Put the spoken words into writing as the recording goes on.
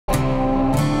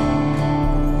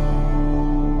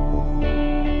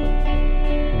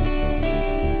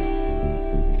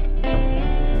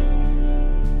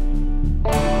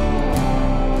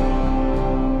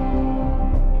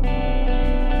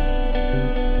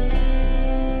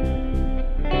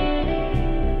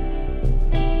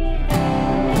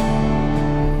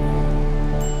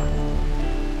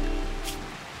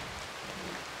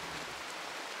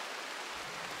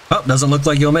Well, doesn't look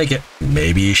like you'll make it.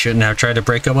 Maybe you shouldn't have tried to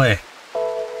break away.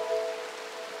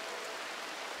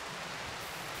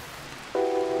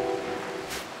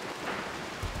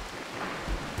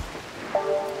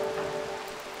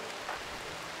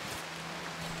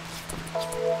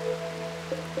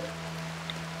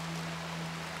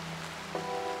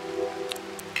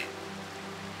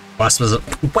 Wasp was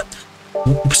what?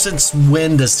 Since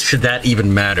when should that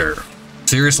even matter?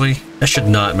 Seriously? That should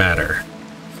not matter.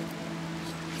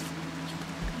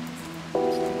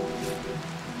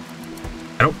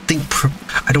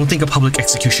 I don't think a public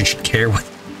execution should care what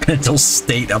the mental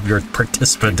state of your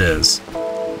participant is.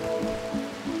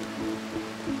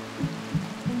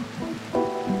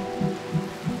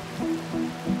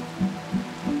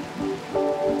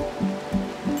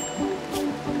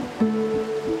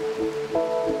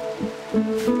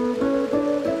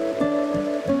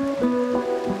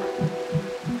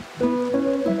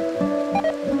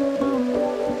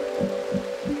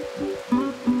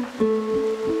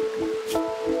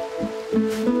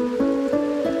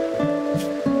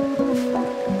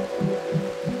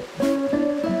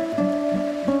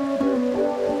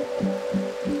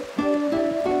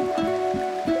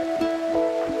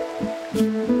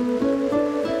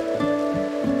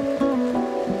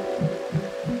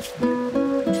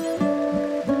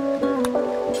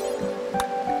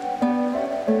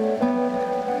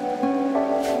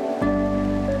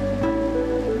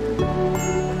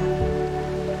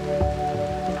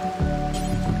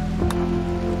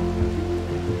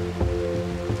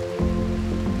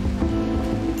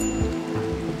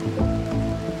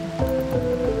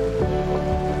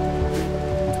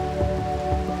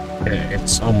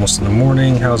 It's almost in the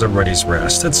morning. How's everybody's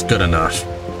rest? It's good enough.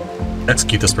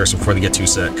 Execute this person before they get too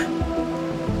sick.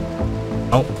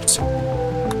 Oh.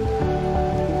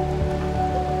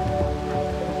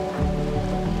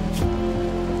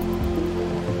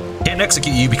 Can't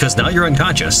execute you because now you're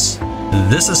unconscious.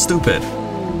 This is stupid.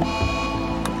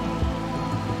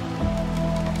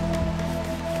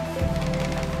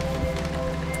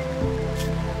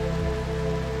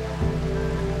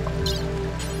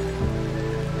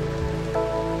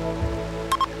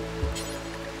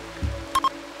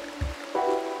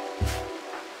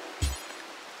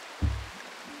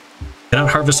 Cannot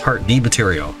harvest heart, need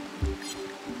material.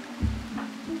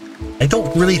 I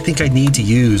don't really think I need to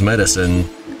use medicine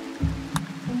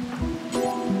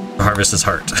to harvest his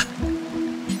heart.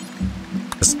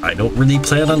 Because I don't really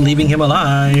plan on leaving him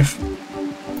alive.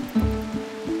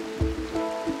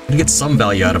 I'm gonna get some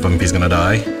value out of him if he's gonna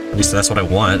die. At least that's what I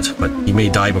want, but he may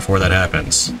die before that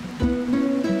happens.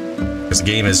 This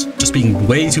game is just being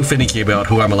way too finicky about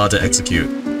who I'm allowed to execute.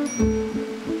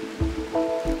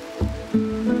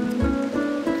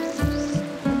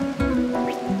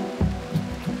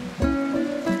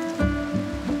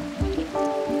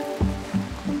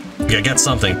 Okay, I get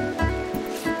something.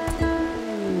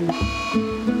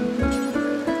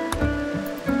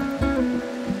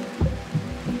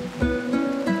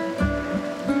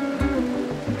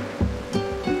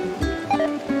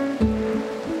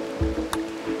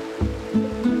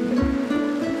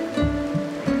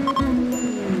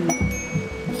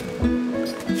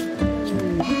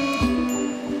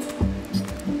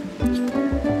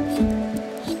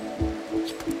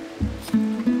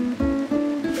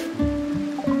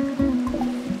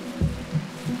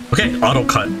 Okay,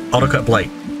 auto-cut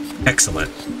blight. Excellent.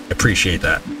 Appreciate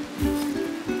that.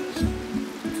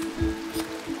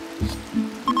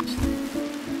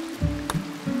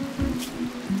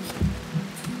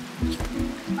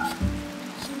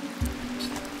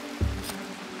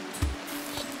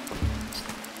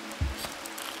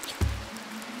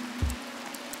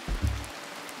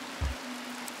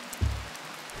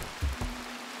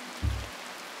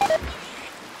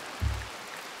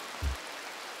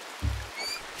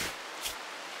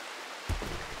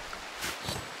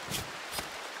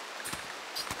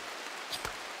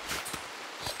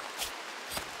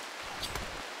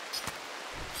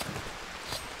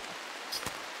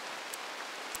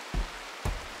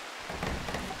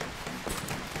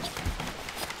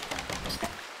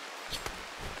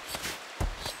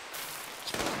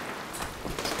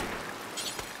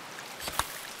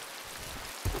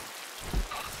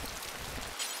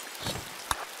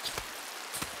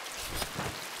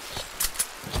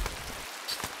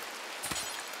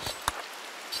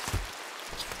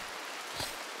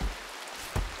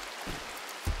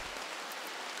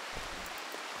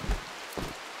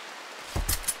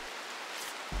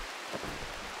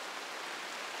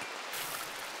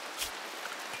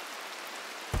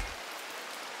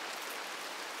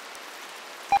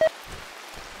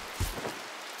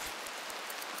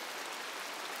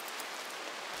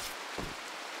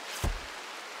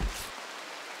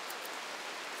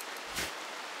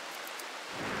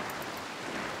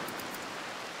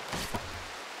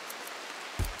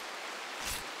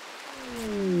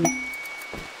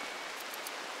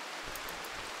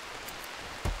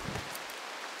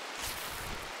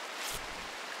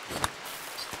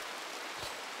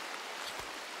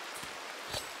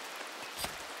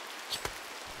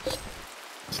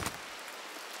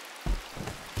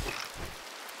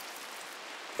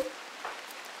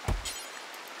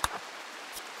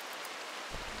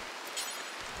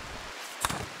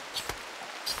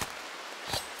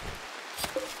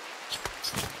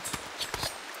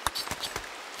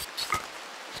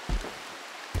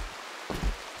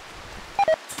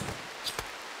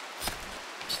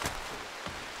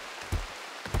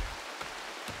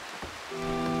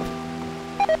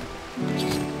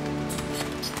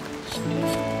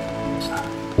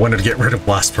 Wanted to get rid of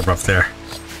Wasp from up there.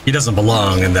 He doesn't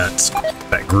belong in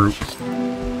that group.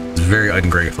 He's very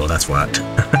ungrateful, that's what.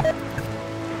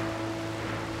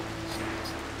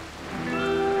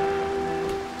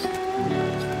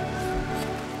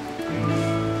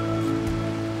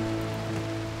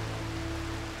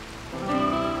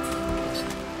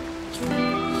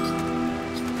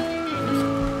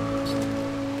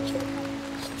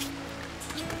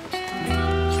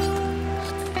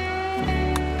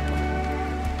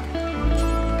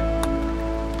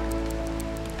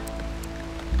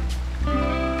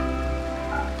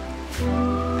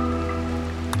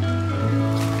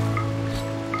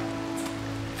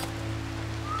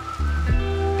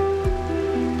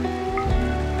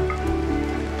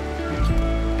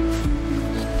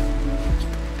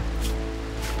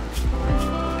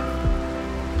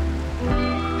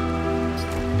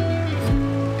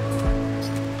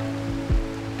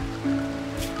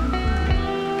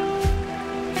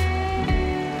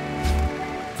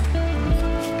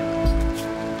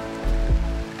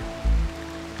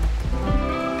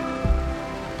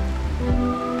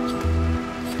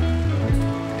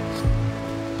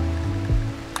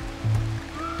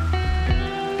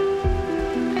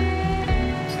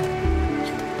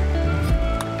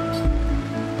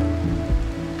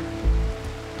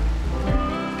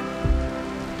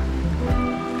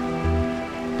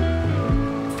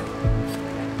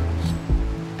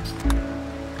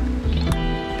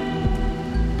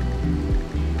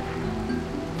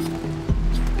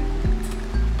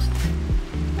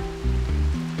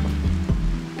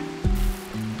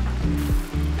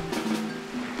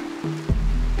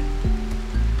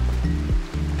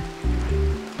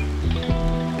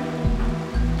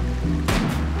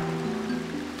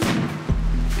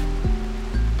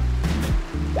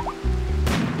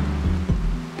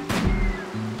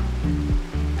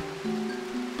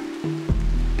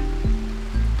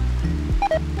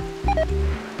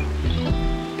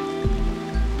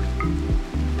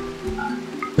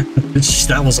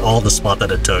 That was all the spot that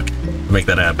it took to make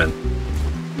that happen.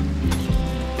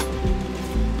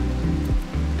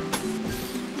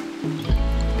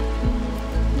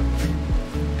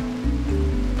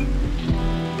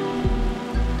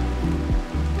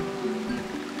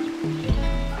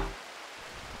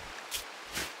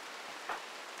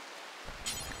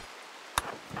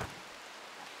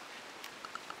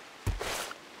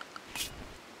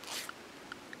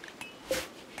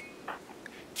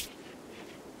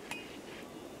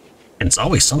 It's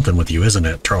always something with you, isn't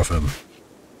it, Trophim?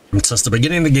 Since the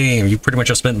beginning of the game, you pretty much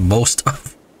have spent most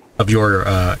of your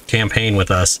campaign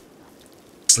with us.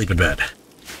 Sleep in bed.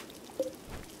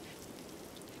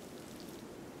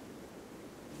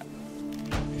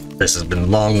 This has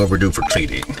been long overdue for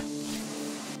cleaning.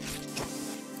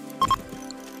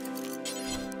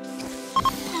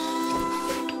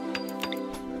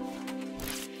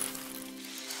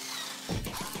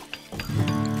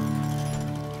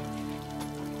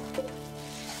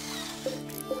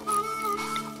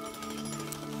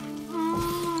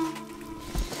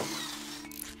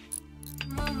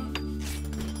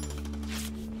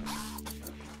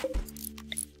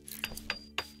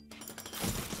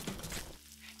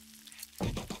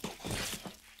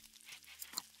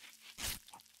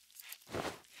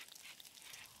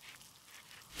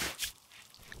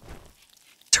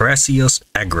 Tarasios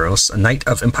Agros, a knight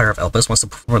of Empire of Elpis, wants to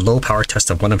perform a low power test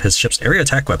of one of his ship's area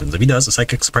attack weapons. If he does, a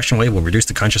psychic suppression wave will reduce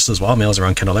the consciousness of all males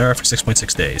around Candelaria for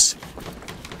 6.6 days.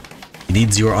 He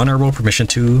needs your honorable permission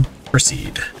to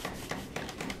proceed.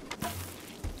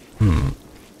 Kinda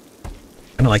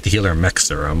like the healer Mech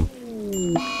serum.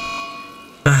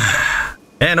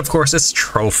 And of course it's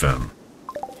Trophim.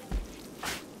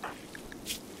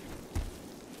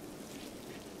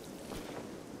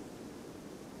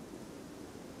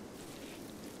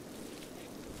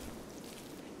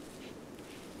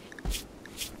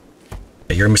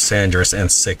 You're misandrous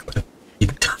and sickly.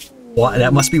 Why?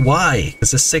 That must be why.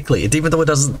 This is sickly. Even though it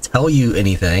doesn't tell you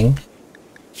anything.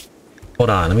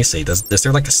 Hold on, let me see. Is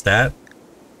there like a stat?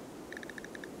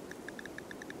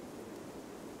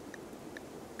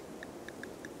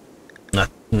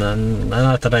 Not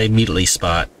that I immediately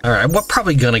spot. Alright, we're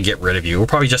probably gonna get rid of you. We'll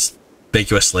probably just make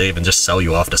you a slave and just sell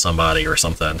you off to somebody or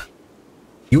something.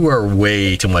 You are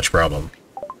way too much problem.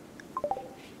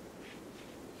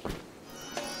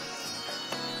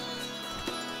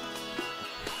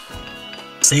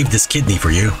 Save this kidney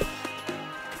for you.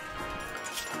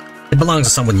 It belongs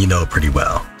to someone you know pretty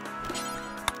well.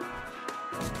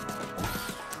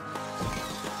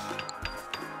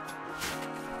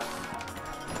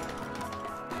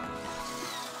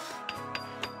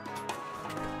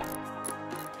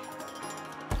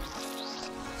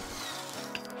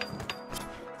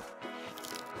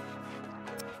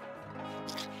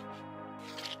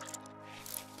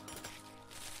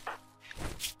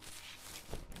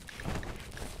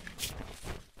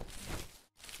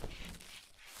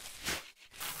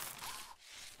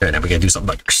 Okay, now we gotta do something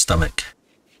about your stomach.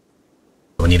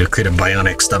 We need to create a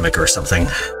bionic stomach or something.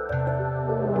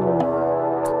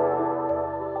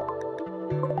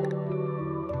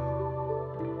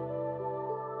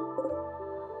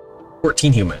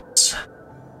 "14 humans.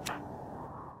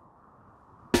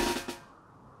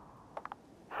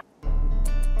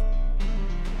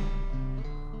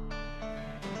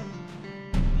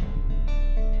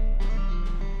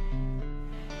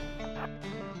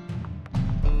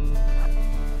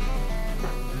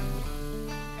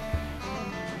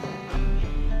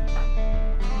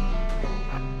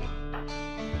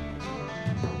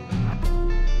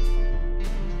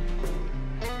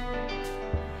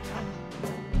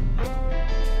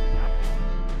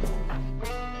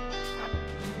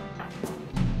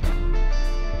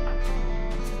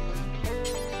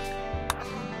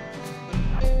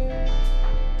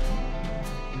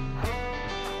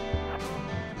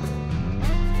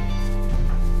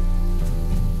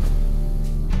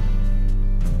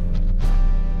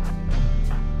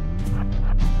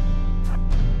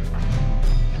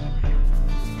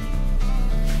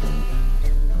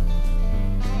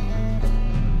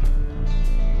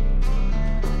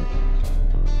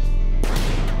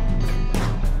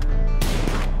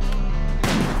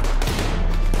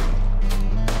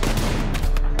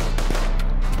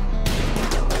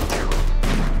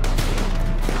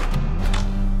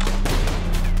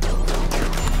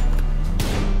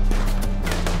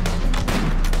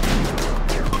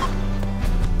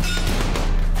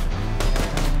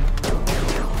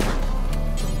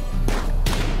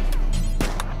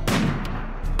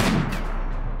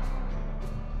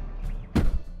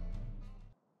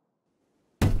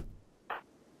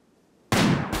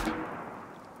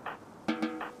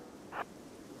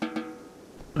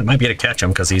 I might be able to catch him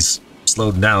because he's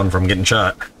slowed down from getting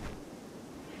shot.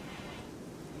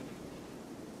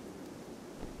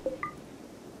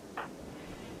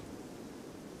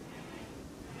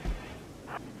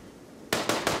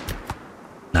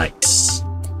 Nice.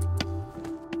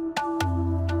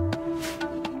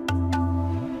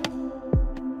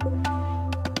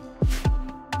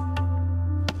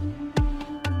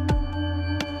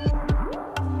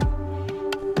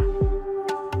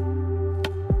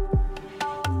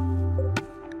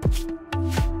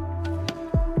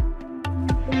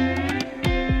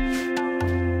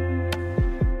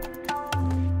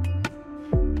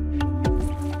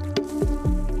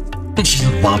 She's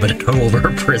vomited over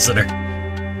her prisoner.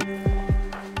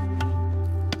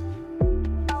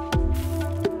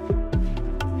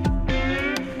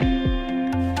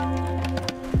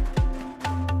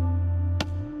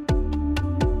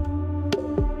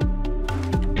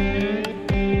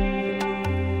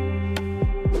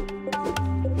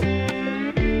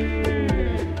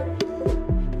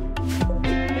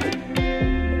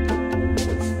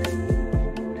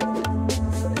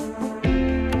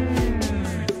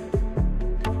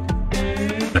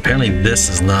 Apparently this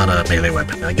is not a melee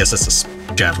weapon. I guess it's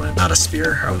a javelin, not a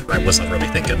spear. I wasn't really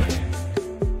thinking.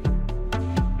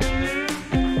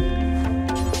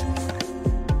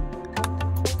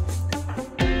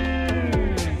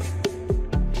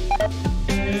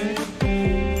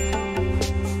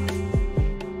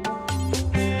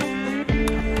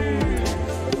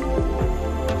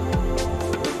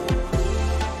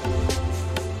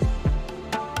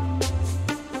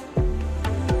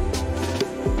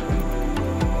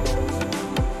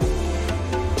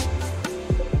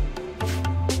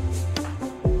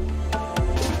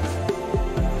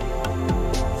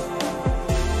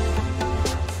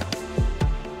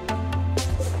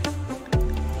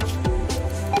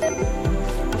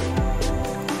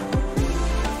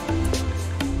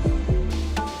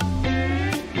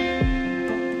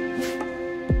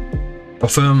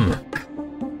 Film.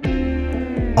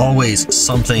 Always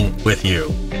something with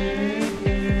you.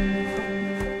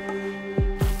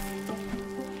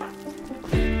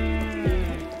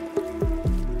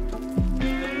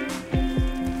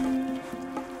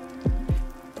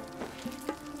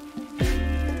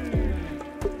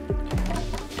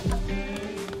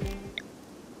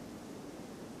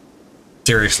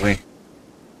 Seriously.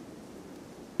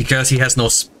 Because he has no,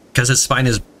 because his spine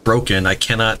is broken, I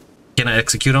cannot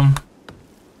execute him?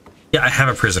 Yeah, I have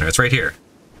a prisoner. It's right here.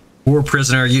 For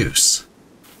prisoner use.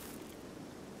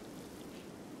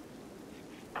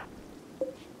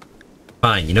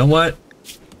 Fine, you know what?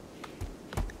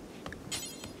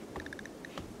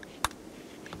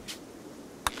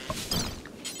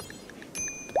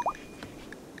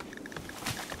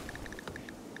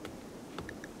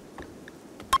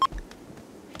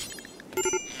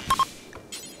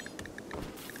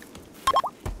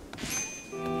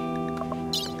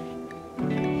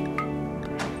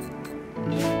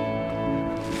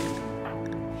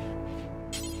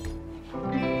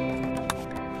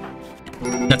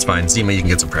 That's fine. Zima, you can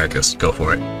get some practice. Go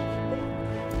for it.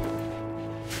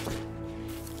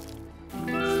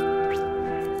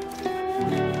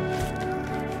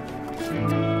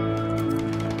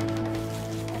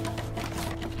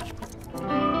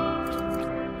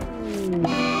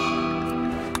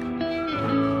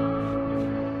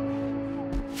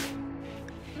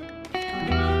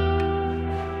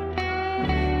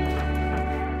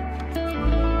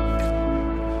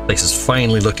 Place is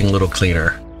finally looking a little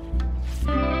cleaner.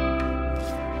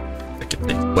 I can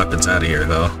take weapons out of here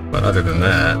though, but other than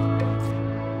that...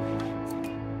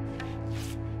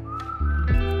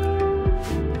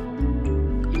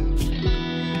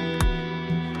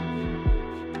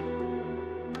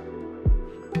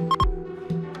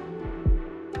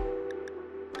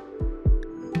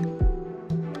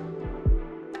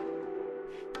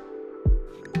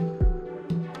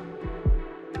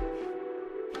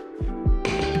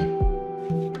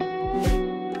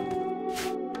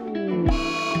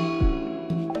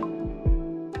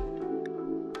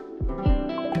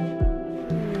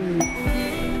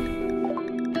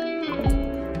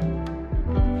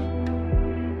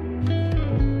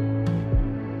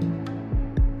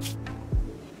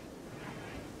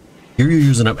 You're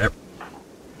using up...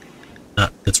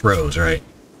 it's Rose, right?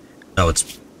 No,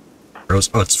 it's... Rose?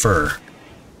 Oh, it's Fur.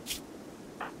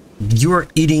 You are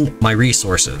eating my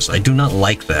resources. I do not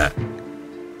like that.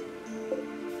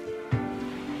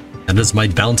 That is my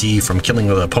bounty from killing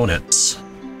the opponents.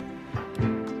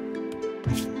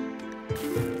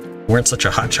 Weren't such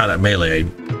a hot shot at melee,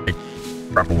 I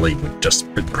probably would just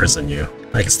imprison you.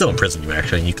 I can still imprison you,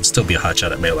 actually, and you can still be a hot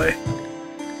shot at melee.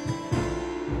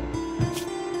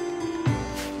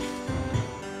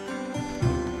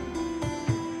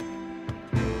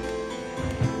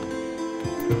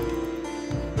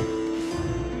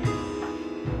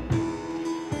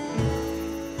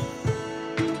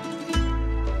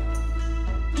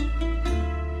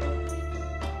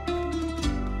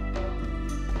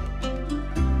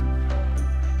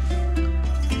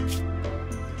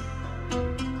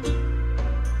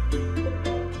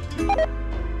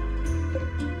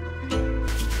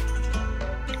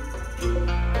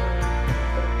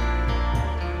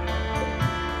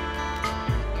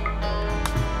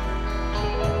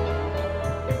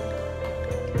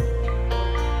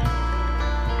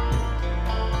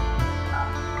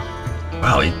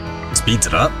 Wow, he speeds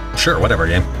it up? Sure, whatever,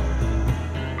 game.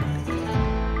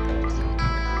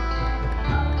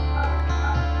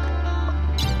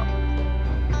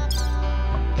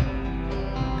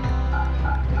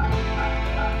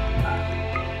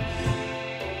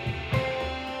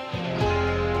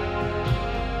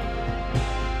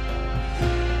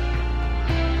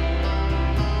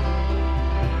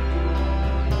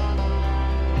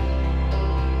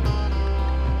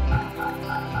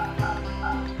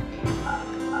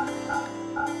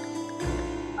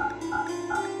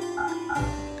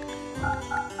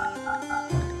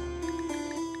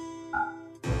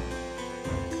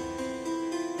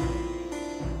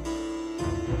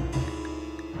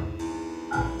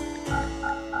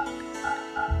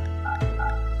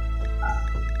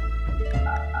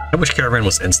 I wish Caravan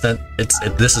was instant.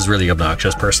 This is really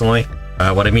obnoxious, personally.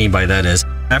 What I mean by that is,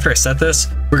 after I set this,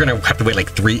 we're gonna have to wait like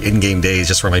 3 in-game days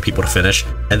just for my people to finish,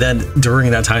 and then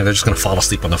during that time, they're just gonna fall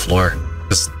asleep on the floor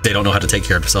because they don't know how to take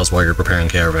care of themselves while you're preparing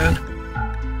Caravan.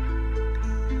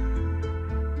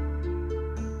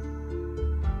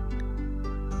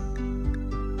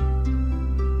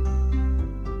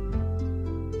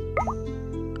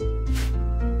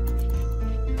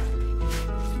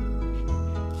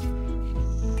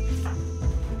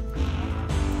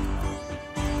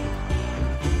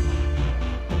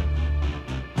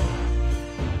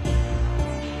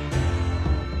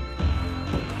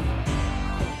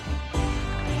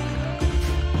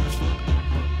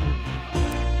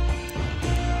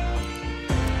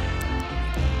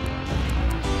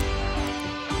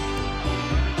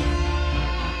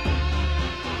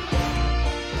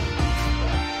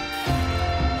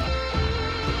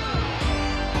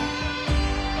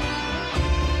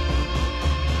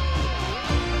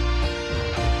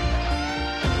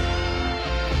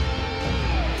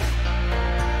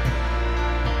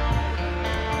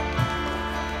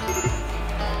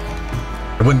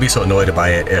 I wouldn't be so annoyed by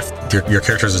it if your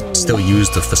characters still use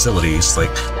the facilities.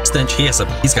 Like Stench, he's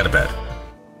got a bed.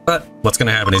 But what's going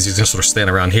to happen is he's going to sort of stand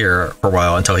around here for a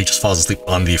while until he just falls asleep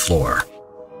on the floor.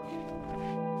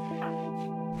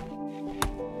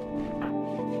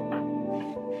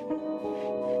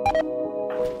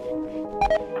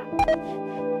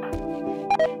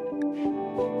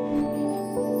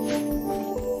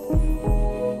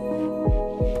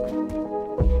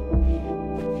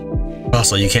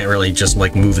 Also, you can't really just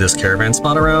like move this caravan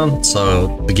spot around,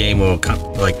 so the game will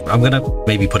like, I'm gonna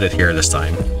maybe put it here this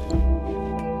time.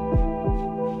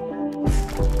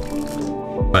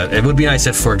 But it would be nice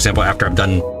if, for example, after I'm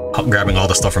done grabbing all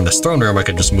the stuff from this throne room, I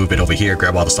could just move it over here,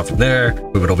 grab all the stuff from there,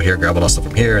 move it over here, grab all the stuff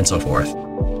from here, and so forth.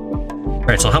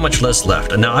 Alright, so how much is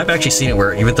left? And now I've actually seen it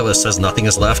where even though it says nothing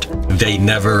is left, they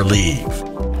never leave.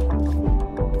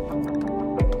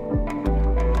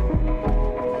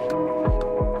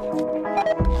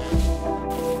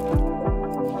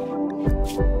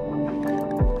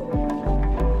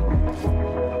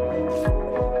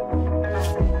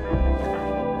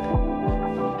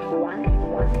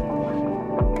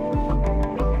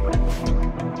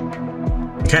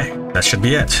 Okay, that should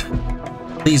be it.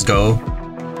 Please go.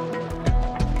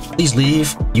 Please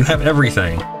leave. You have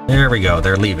everything. There we go.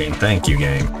 They're leaving. Thank you,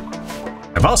 game.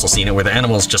 I've also seen it where the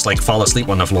animals just like fall asleep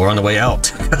on the floor on the way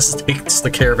out because it takes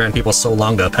the caravan people so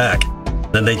long to attack.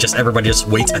 Then everybody just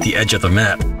waits at the edge of the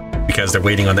map because they're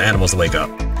waiting on the animals to wake up.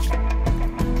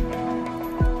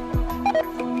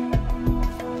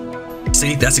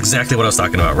 See, that's exactly what I was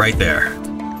talking about right there.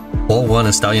 Bull 1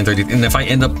 and Stallion 30. And if I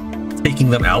end up taking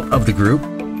them out of the group,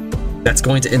 that's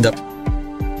going to end up,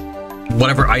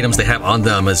 whatever items they have on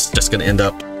them is just going to end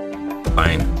up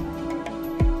fine.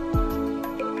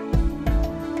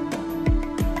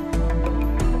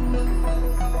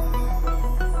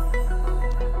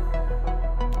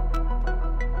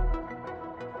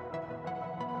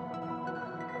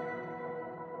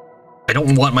 I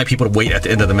don't want my people to wait at the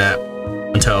end of the map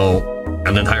until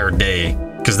an entire day,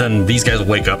 because then these guys will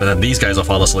wake up and then these guys will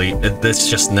fall asleep. It's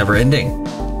just never ending.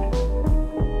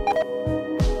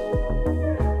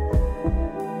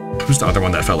 Who's the other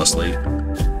one that fell asleep?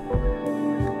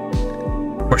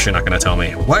 Of course you're not going to tell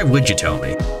me. Why would you tell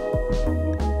me?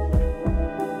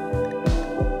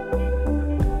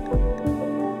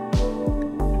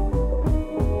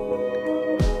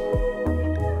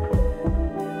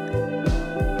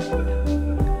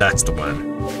 That's the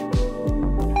one.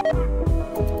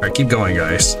 Alright, keep going,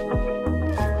 guys.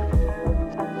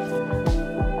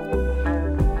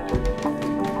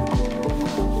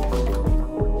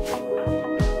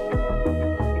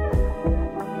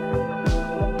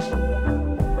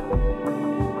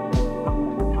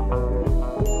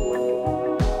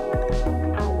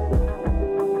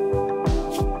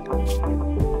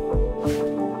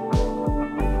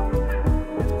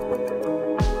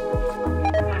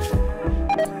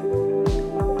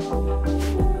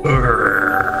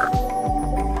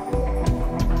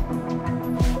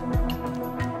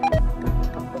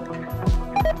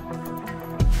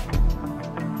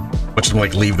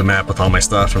 Like leave the map with all my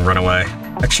stuff and run away.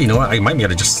 Actually, you know what? I might be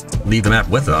able to just leave the map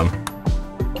with them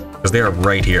because they are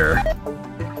right here.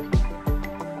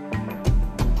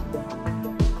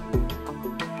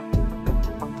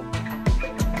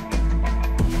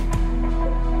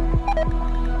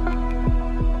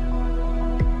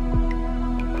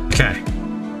 Okay.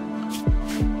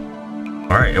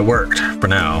 All right, it worked for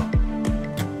now.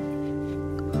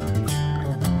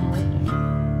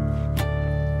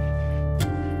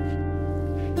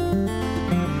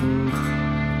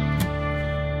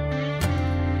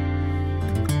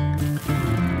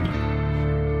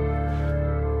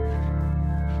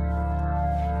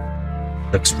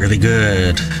 Looks really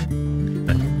good.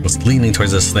 I was leaning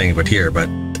towards this thing, but I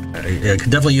could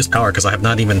definitely use power because I have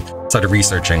not even started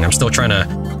researching. I'm still trying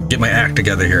to get my act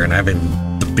together here and I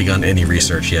haven't begun any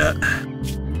research yet.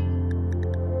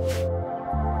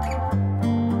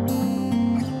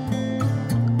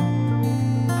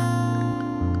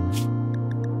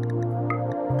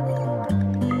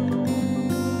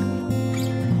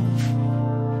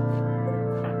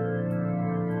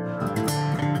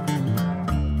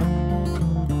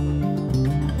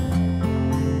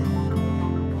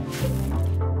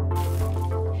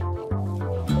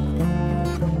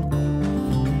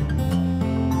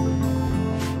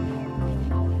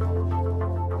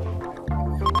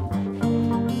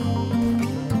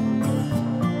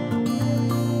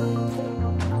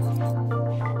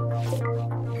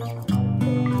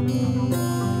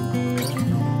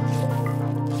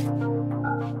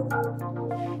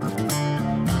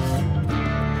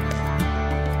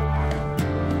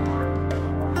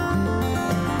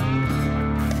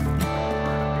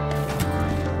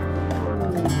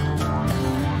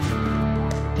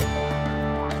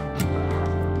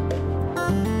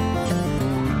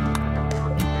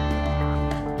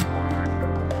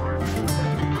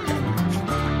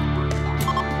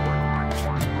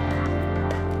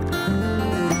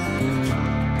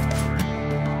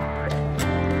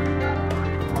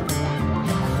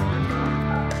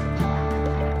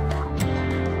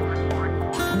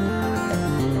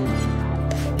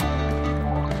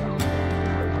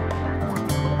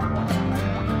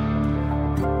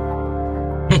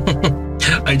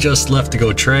 I just left to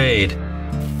go trade.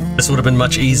 This would have been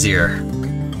much easier.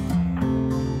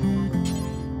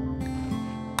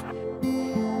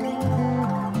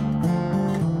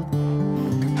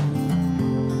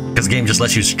 Because the game just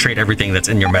lets you trade everything that's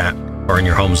in your map or in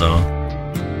your home zone.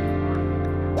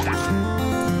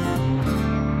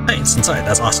 Hey, it's inside.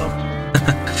 That's awesome.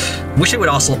 Wish it would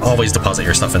also always deposit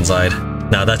your stuff inside.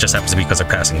 Now that just happens to be because they're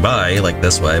passing by, like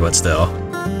this way, but still.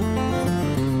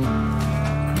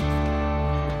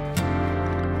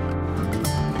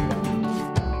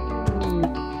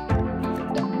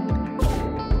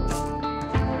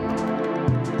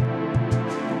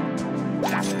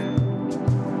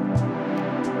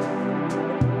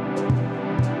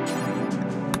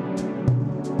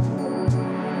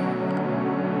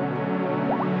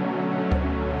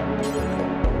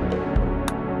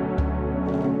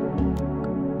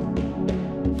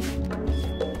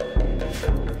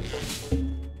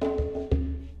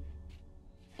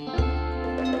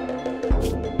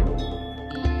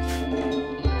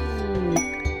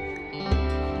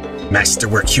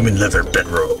 Masterwork human leather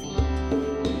bedroll.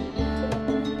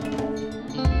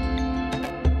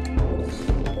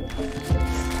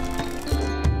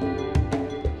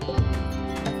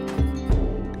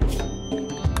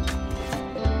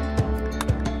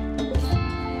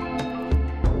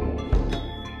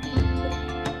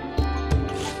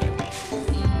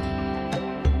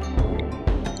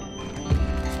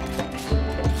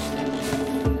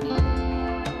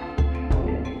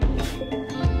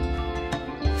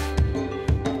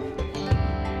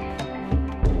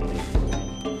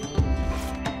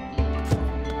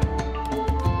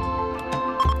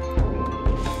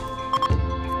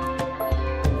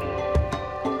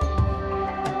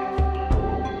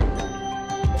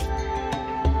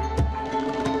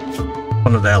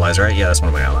 One of the allies, right? Yeah, that's one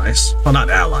of my allies. Well, not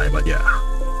ally, but yeah.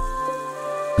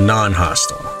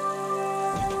 Non-hostile.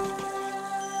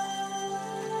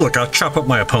 Look, I'll chop up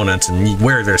my opponents and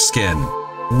wear their skin.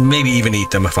 Maybe even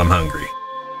eat them if I'm hungry.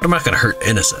 But I'm not gonna hurt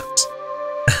innocents.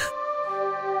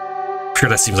 I'm sure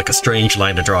that seems like a strange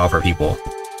line to draw for people.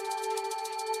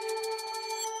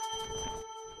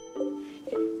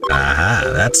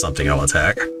 Aha, that's something I'll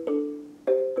attack.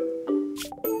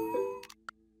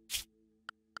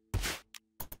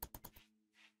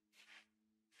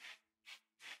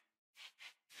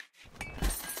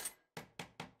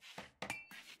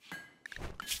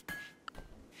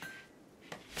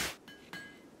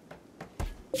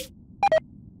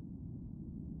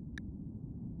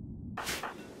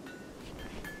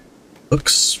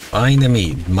 Looks fine to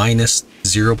me. Minus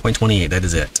 0.28, that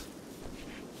is it.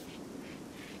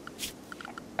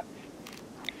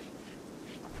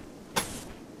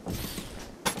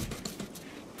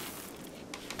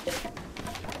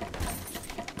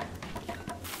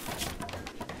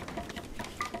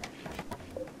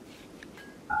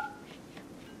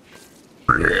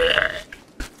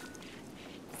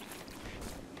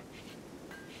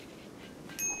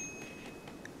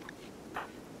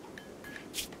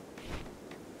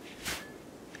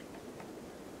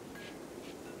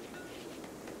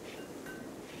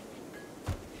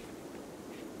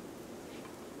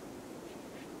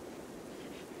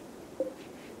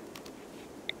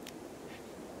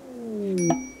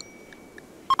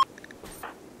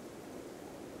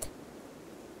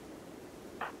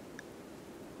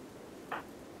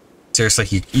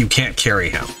 Seriously, you can't carry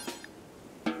him.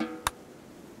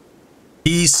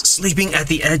 He's sleeping at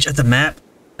the edge of the map,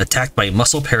 attacked by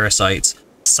muscle parasites,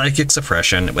 psychic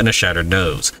suppression, and a shattered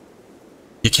nose.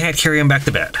 You can't carry him back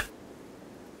to bed.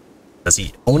 Does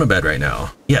he own a bed right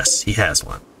now? Yes, he has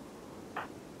one.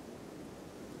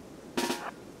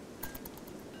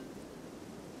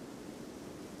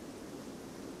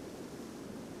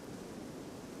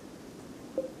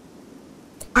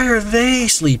 Why are they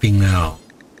sleeping now?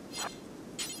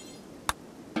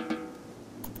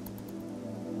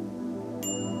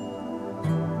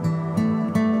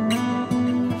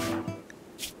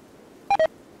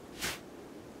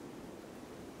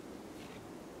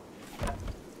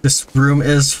 This room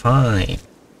is fine.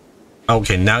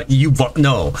 Okay, now you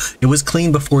no, it was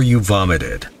clean before you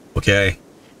vomited, okay?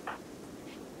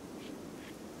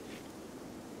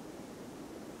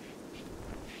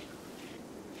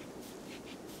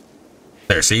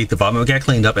 There, see, the vomit got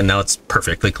cleaned up and now it's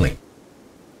perfectly clean.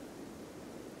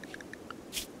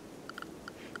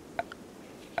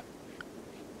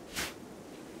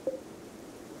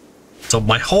 So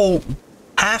my whole,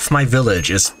 half my village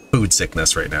is food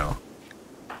sickness right now.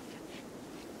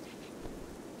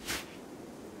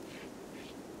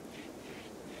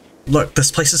 Look,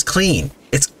 this place is clean.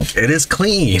 It is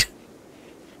clean.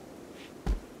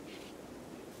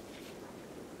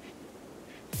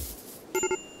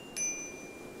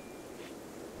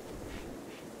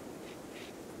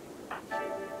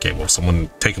 someone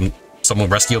take him, someone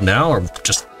rescue him now, or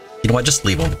just, you know what, just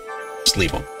leave him. Just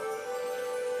leave him.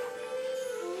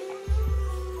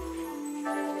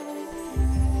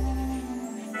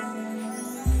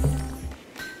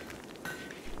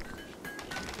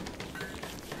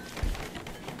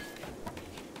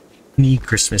 Need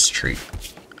Christmas tree.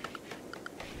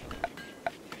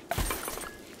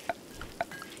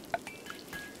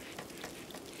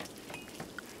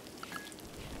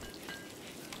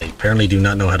 They apparently do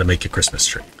not know how to make a Christmas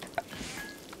tree.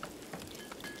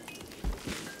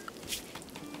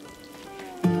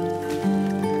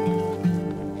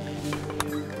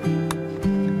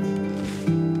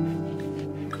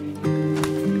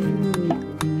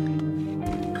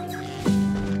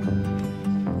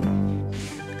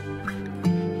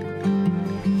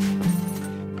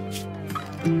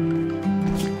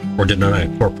 Or did not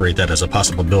incorporate that as a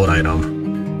possible build item.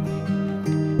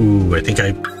 Ooh, I think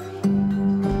I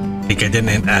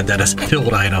didn't add that as a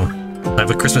build item. I have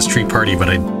a Christmas tree party, but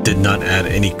I did not add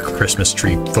any Christmas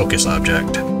tree focus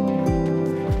object.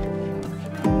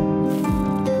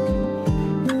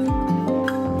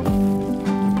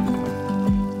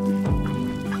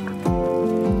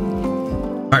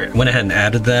 Alright, went ahead and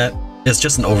added that. It's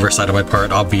just an oversight on my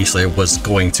part. Obviously, I was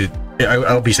going to...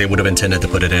 Obviously, I would have intended to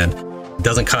put it in. It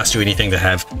doesn't cost you anything to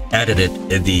have added it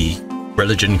in the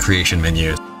religion creation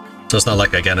menu. So it's not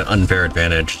like I got an unfair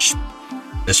advantage.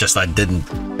 It's just I didn't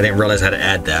realize how to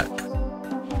add that.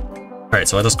 Alright,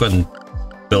 so I'll just go ahead and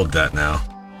build that now.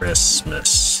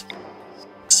 Christmas.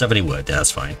 70 wood, yeah, that's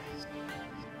fine.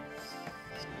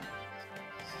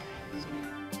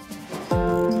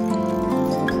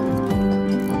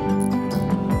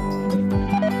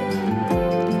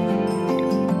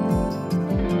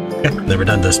 Yeah, never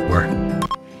done this before.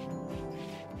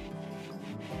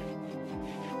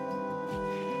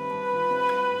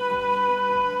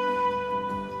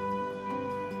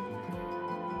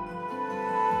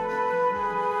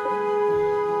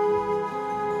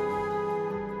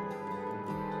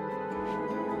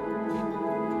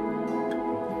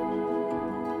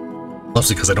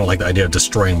 Mostly because I don't like the idea of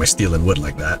destroying my steel and wood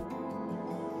like that.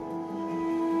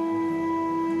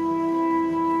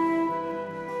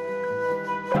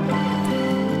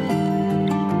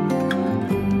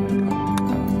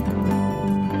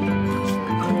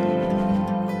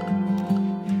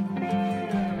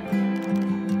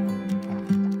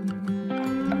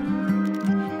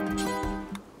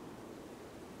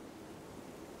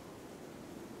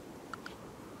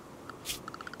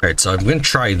 Alright, so I'm going to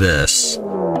try this.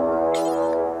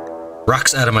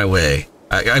 Rocks out of my way.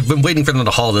 I've been waiting for them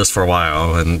to haul this for a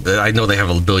while, and I know they have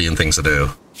a billion things to do.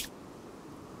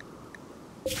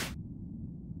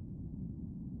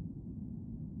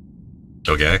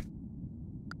 Okay.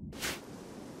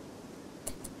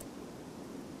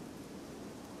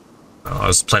 I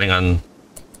was planning on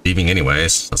leaving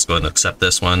anyways. Let's go ahead and accept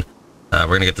this one. We're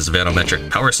going to get this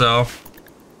vanometric power cell.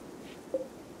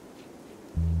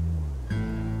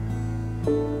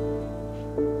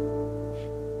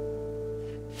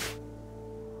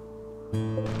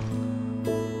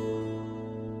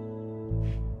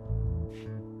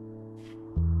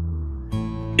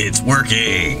 It's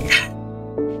working!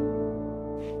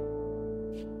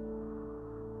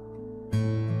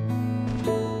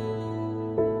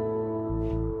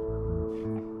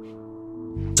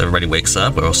 So everybody wakes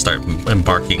up, we'll start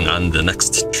embarking on the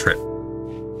next trip.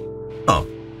 Oh,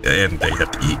 and they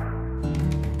have to eat.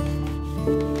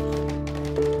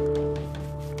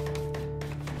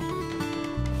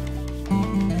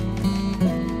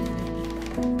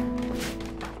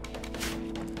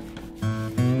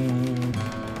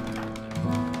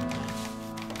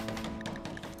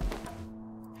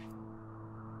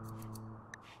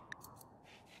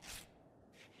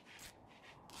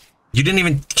 You didn't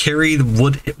even carry the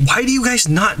wood. Why do you guys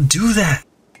not do that?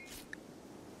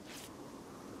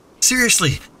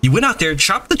 Seriously, you went out there,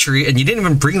 chopped the tree, and you didn't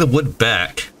even bring the wood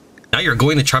back. Now you're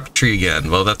going to chop the tree again.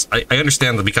 Well, that's I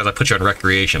understand that because I put you on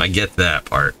recreation. I get that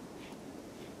part.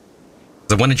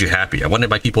 I wanted you happy. I wanted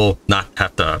my people not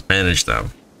have to manage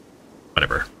them.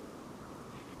 Whatever.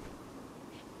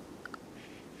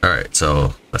 Alright,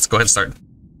 so let's go ahead and start.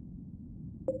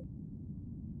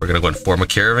 We're going to go and form a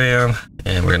caravan,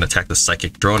 and we're going to attack the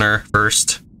psychic droner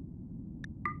first.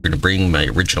 We're going to bring my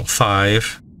original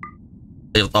 5.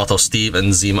 Although Steve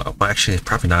and Zima, well, actually,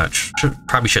 probably not.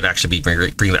 Probably should actually be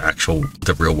bring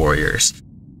the real warriors.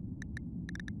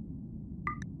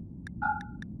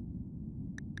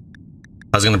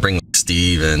 I was going to bring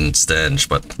Steve and Stench,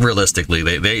 but realistically,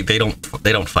 they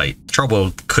don't fight.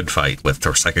 Trouble could fight with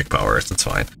their psychic powers. That's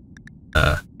fine.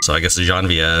 So I guess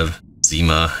Genevieve,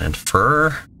 Zima, and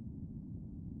Fur.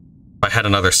 I had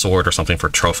another sword or something for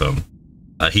Trophim.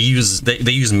 They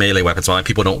use melee weapons. Why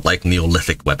people don't like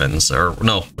Neolithic weapons, or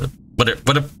no,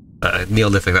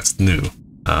 Neolithic, that's new.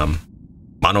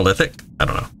 Monolithic? I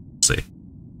don't know. Let's see.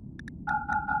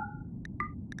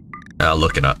 I'll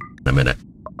look it up in a minute.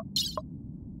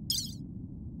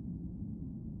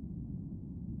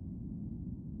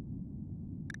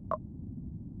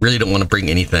 Really don't want to bring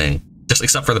anything, just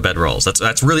except for the bedrolls.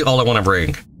 That's really all I want to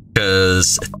bring,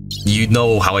 because you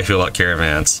know how I feel about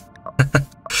caravans.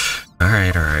 All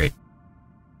right, all right.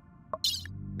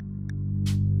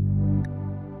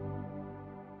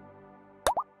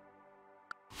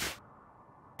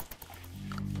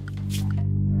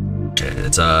 Okay,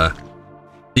 it's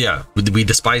yeah, we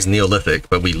despise Neolithic,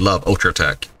 but we love Ultra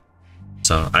Tech.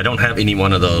 So I don't have any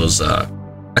one of those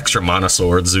extra mana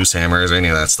swords, Zeus hammers, or any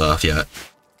of that stuff yet.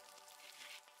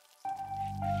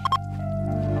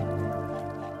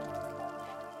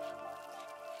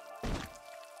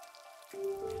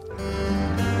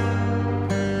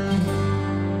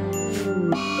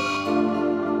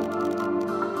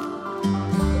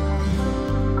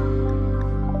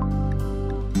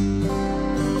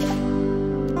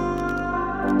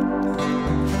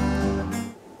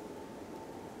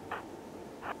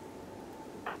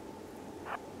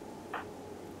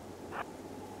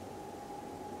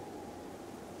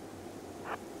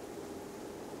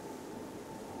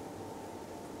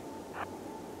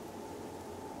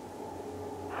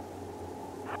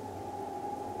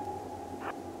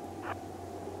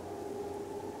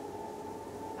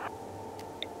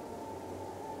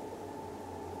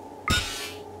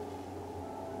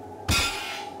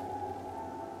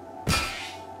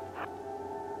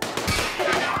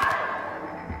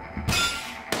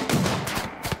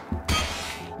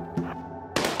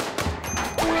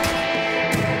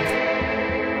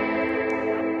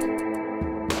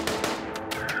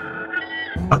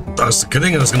 I was good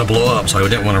thing it was going to blow up, so I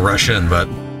didn't want to rush in, but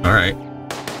all right.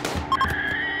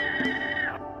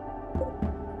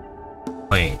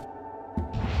 Wait.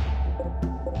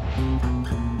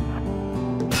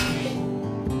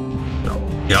 No.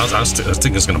 Yeah, I was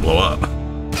thinking it was going to blow up.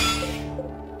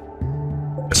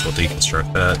 Guess we'll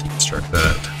deconstruct that,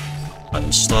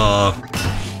 uninstall.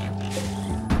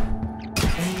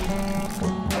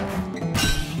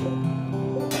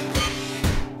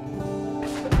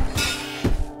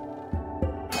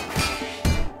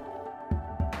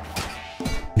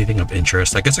 Anything of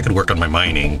interest? I guess I could work on my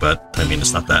mining, but I mean,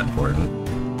 it's not that important.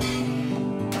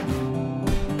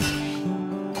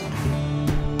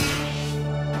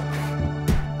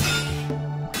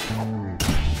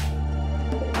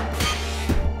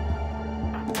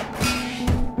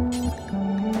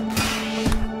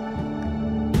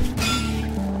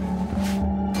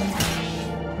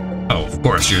 Oh, of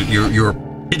course, you're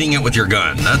hitting it with your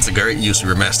gun. That's a great use of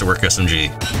your Masterwork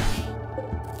SMG.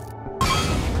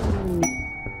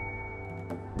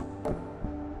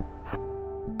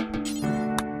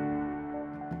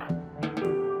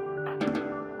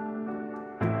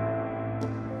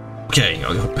 Okay,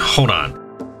 hold on.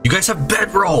 You guys have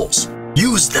bedrolls.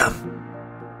 Use them.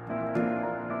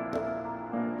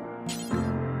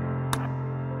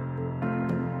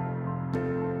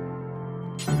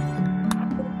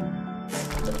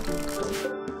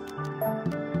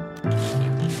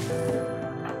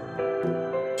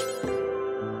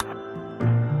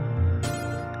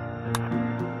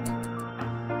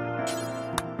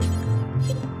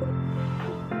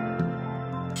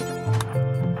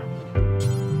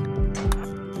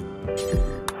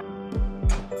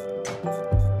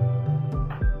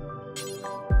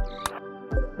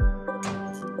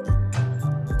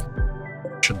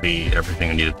 Be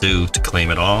everything I need to do to claim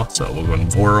it all. So we'll go in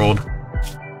world,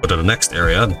 go to the next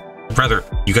area. I'd rather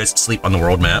you guys sleep on the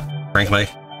world map, frankly,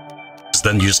 because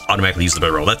then you just automatically use the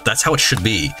bedroll. That's how it should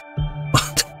be.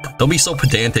 Don't be so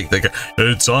pedantic. Like,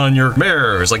 it's on your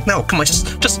mirror. It's like, no, come on,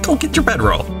 just go get your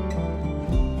bedroll.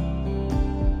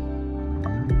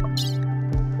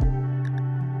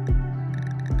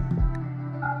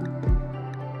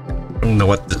 I don't know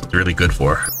what this is really good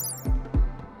for.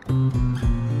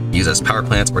 Use as power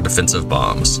plants or defensive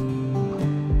bombs.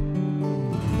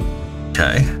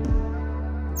 Okay.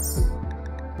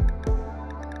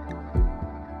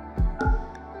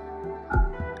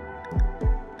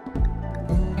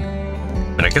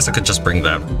 And I guess I could just bring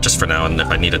that just for now, and if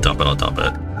I need to dump it, I'll dump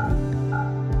it.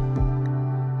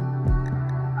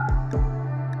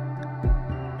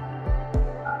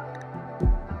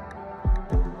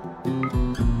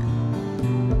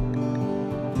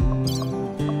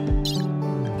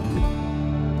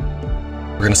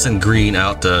 We're gonna send green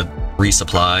out to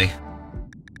resupply.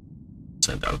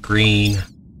 Send out green.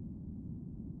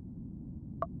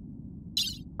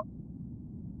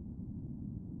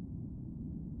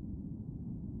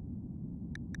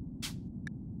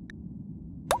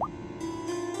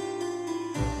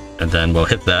 And then we'll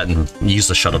hit that and use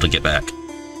the shuttle to get back.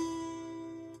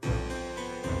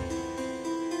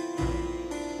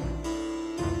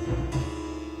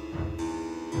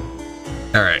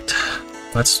 Alright,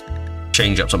 let's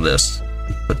change up some of this.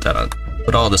 Put that on.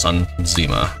 Put all this on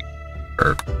Zima.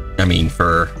 Or, I mean,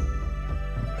 for...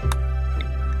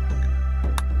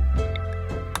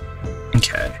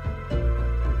 Okay.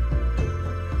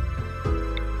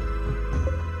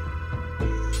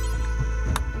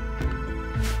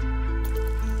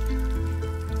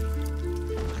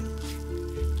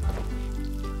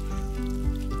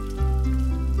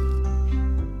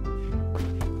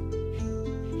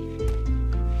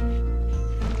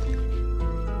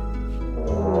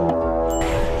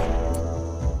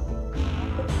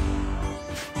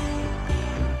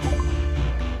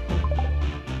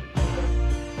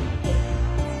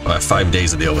 I have 5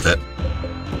 days to deal with it.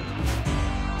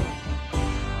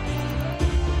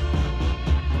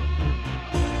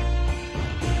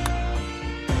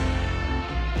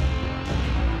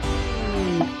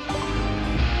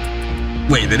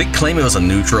 Wait, did it claim it was a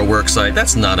neutral work site?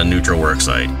 That's not a neutral work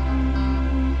site.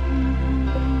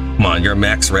 Come on, you're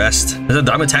max rest.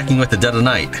 I'm attacking you at the dead of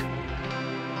night.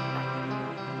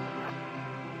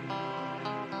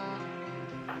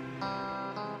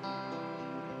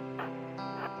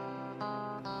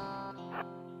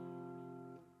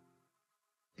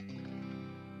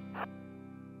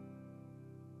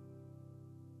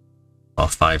 All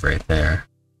 5 right there.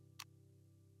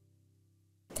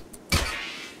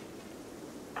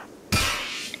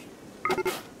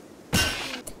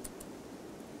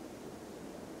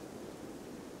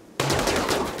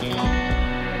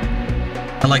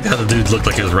 I like how the dude looked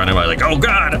like he was running by, like, oh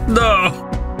god, no!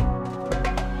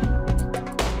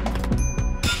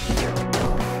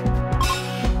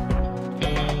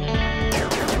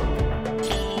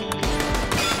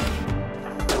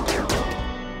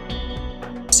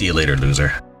 See you later,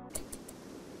 loser.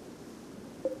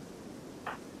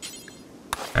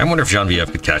 I wonder if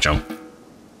Genevieve could catch him.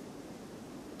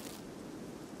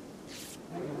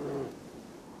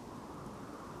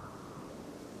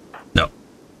 No.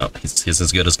 Oh, he's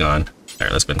as good as gone.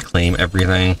 Alright, let's go and claim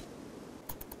everything.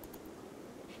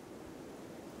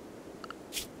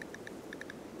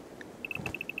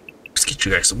 Let's get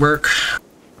you guys to work.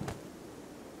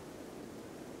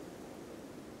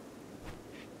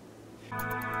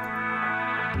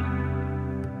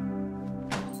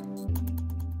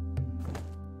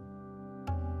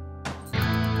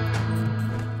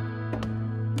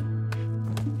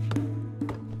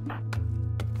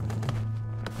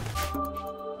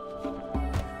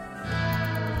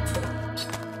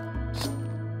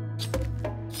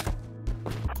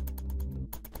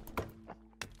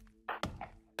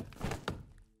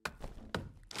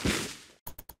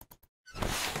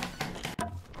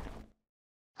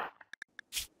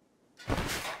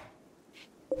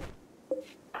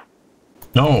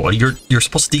 No, you're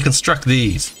supposed to deconstruct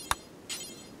these.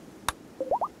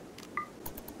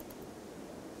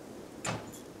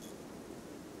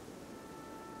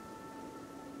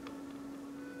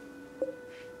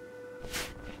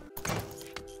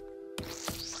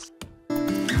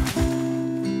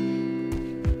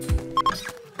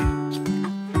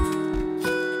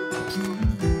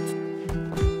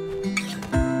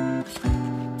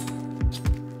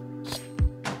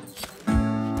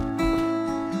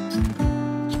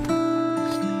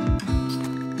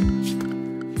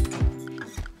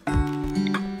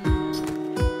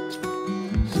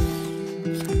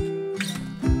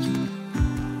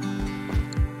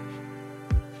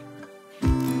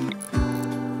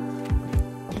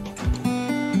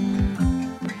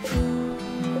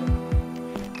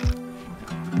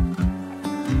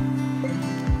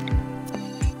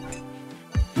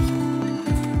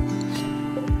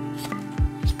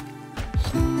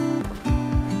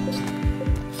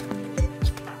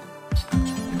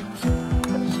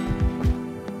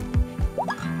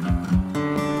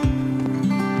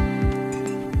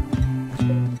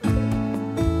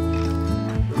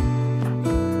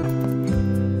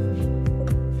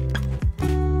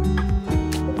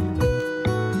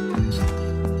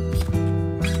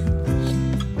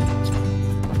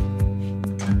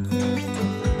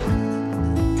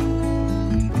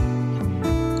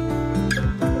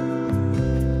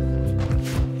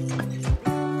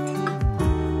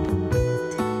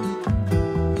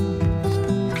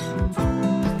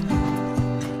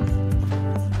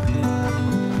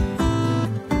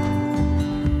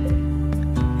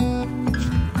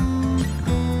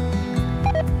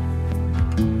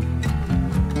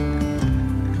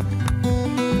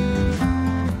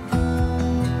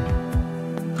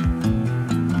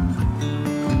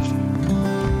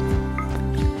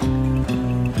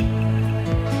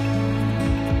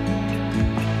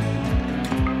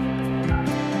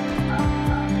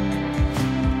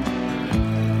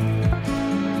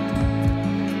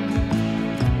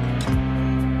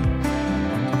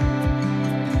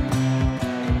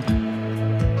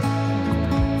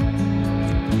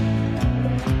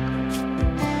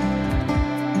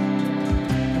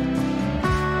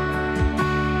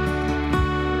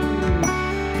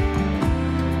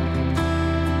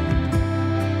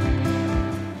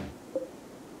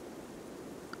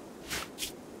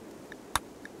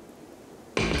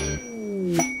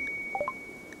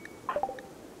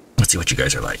 Let's see what you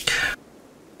guys are like.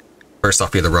 First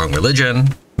off, you're the wrong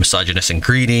religion, misogynist and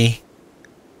greedy,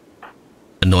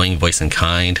 annoying voice and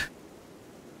kind.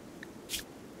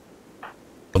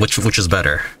 But which is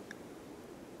better?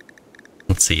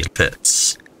 Let's see, it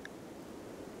fits.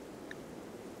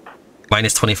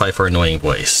 Minus 25 for annoying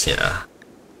voice, yeah.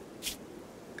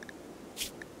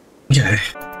 Okay.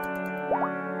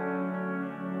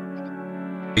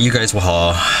 You guys will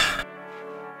haul.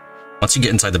 Once you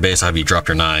get inside the base, I'll have you drop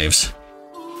your knives.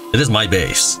 It is my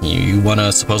base. You want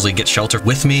to supposedly get shelter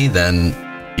with me, then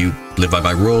you live by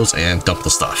my rules and dump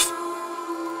the stuff.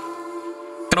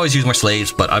 I can always use more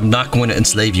slaves, but I'm not going to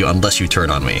enslave you unless you turn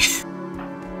on me.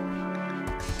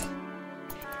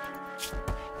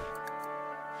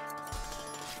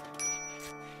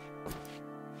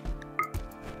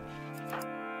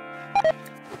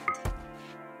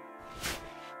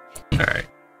 Alright,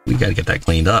 we gotta get that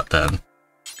cleaned up then.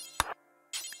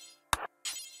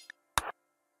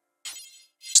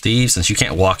 Steve, since you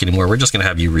can't walk anymore, we're just gonna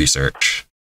have you research.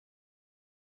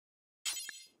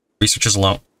 Research is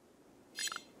alone.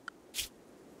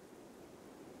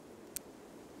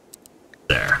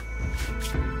 There.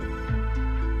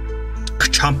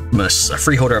 Champmus, a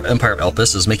freeholder of Empire of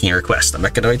Elpis, is making a request. The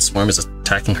Mechanoid swarm is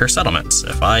attacking her settlements.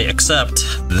 If I accept,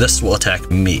 this will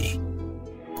attack me.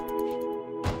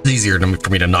 It's easier for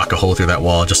me to knock a hole through that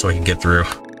wall just so I can get through.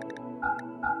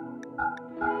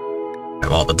 I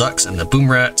have all the ducks and the boom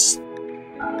rats.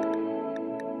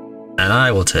 And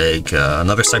I will take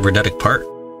another cybernetic part.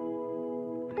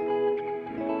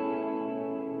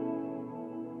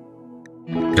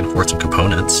 I can afford some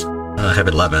components. I have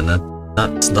 11.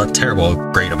 Not a terrible,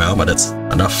 great amount, but it's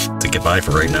enough to get by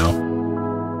for right now.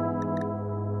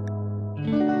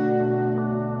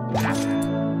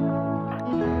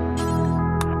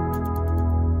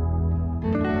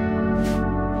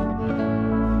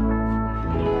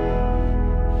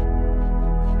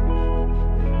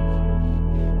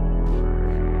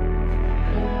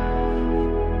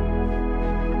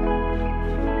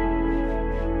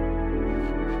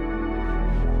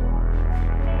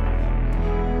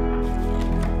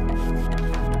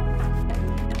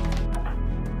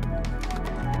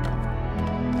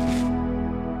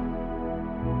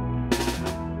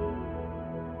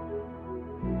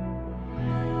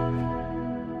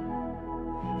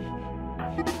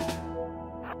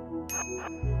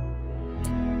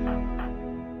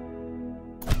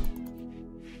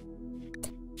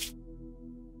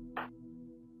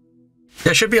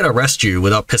 I should be able to arrest you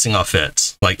without pissing off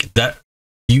Fitz. Like, that...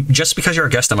 You just because you're a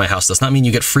guest in my house does not mean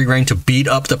you get free reign to beat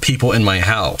up the people in my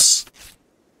house.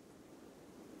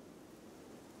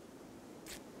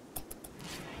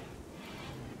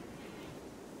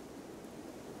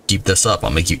 Keep this up,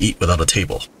 I'll make you eat without a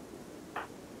table.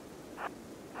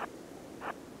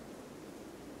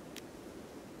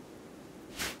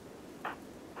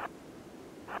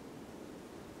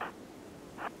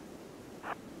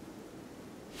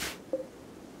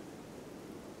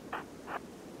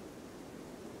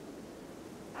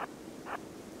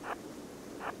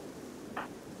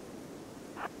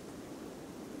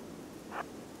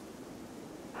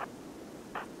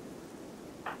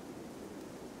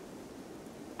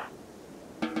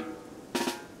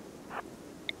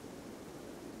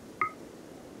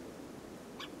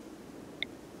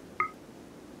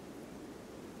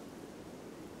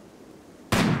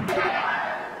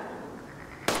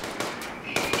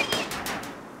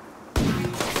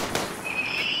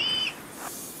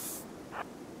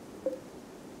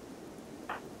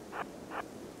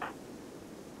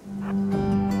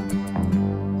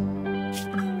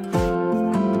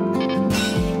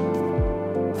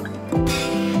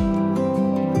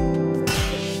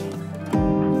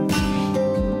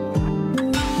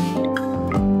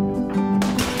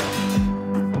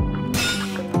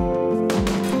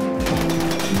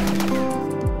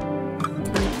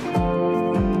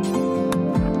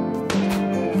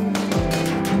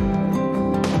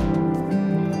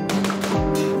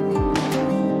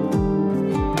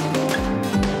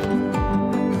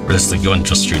 Go and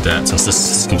just shoot that, since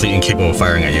this is completely incapable of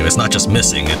firing at you. It's not just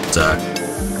missing,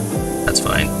 that's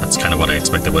fine. That's kind of what I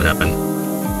expected would happen.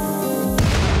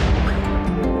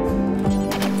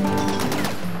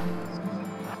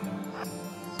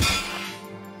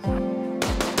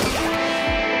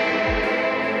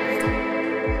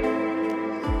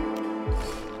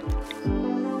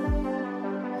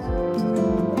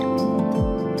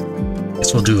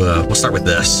 Guess we'll start with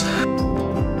this.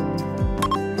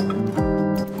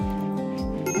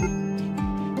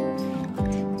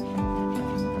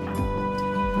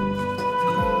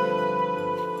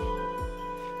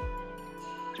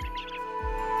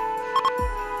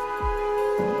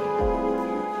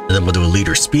 then we'll do a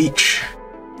leader speech.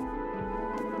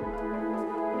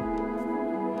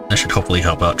 That should hopefully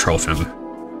help out Trophim.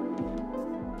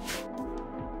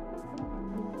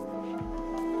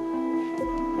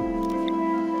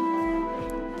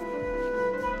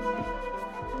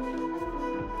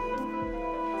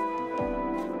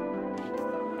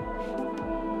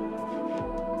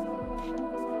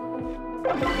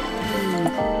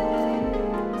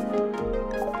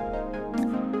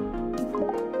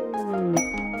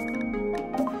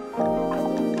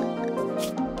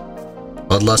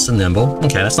 Bloodlust and nimble.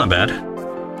 Okay, that's not bad.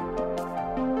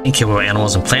 Incapable of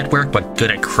animals and plant work, but good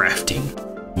at crafting.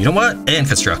 You know what? And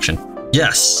construction.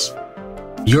 Yes!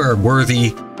 You're a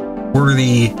worthy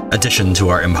addition to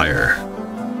our empire.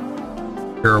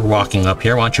 You're walking up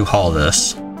here. Why don't you haul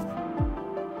this?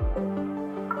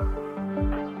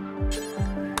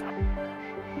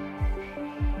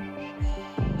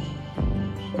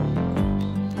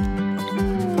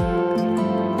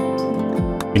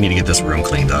 We need to get this room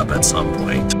cleaned up at some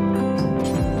point.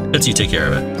 Let's you take care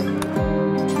of it.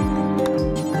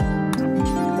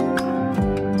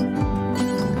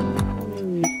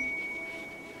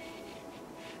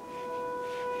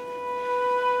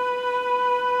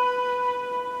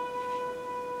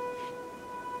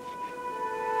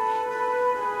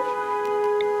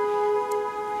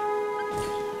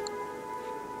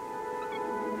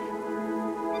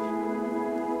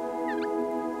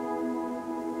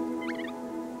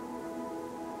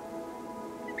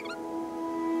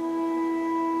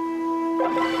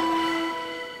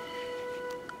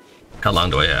 How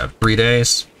long do I have? 3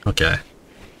 days? Okay.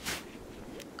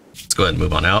 Let's go ahead and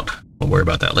move on out. We'll worry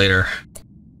about that later.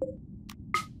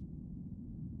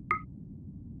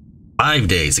 5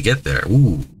 days to get there.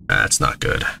 Ooh, that's not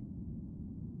good.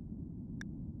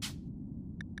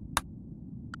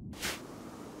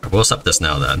 We'll stop this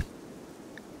now then.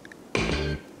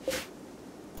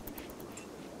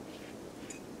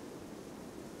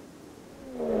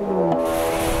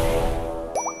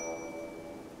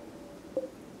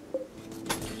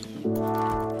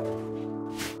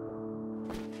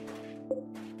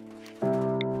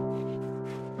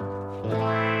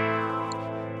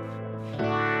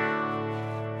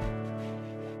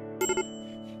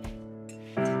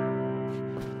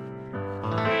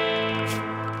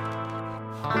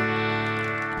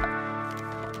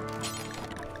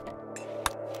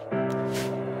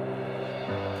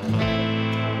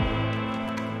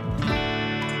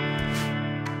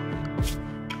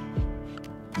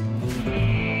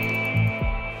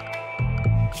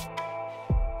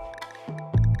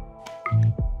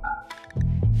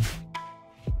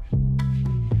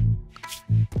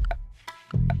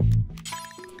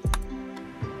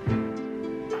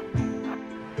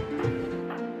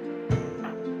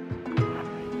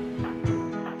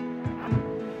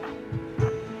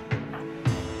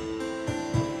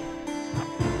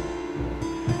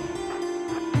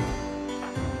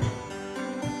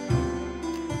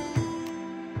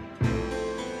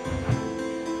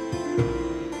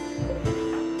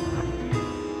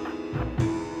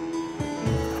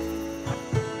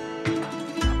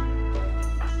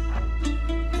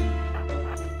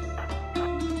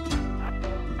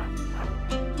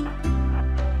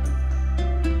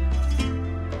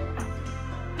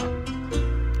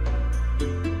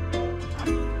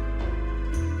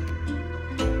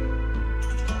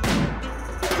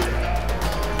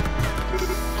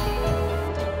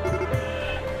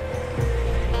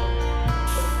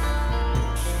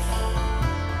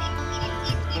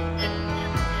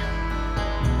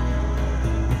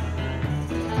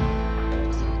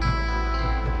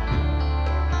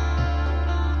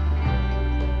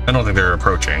 I don't think they're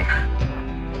approaching.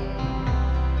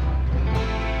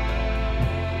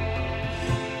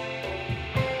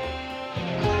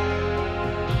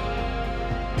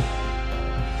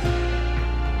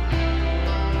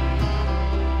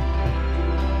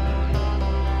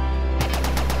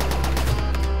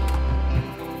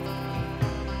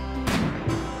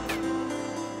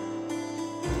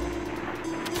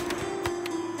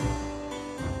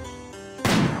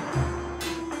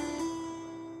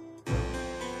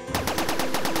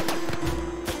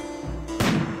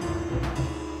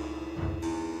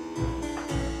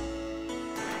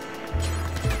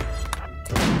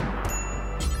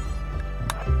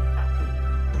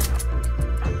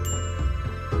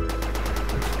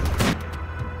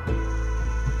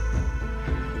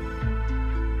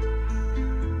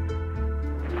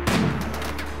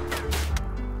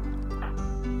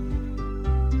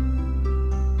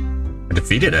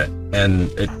 Defeated it, and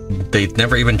they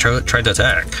never even tried to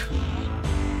attack.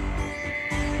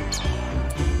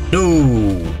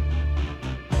 No.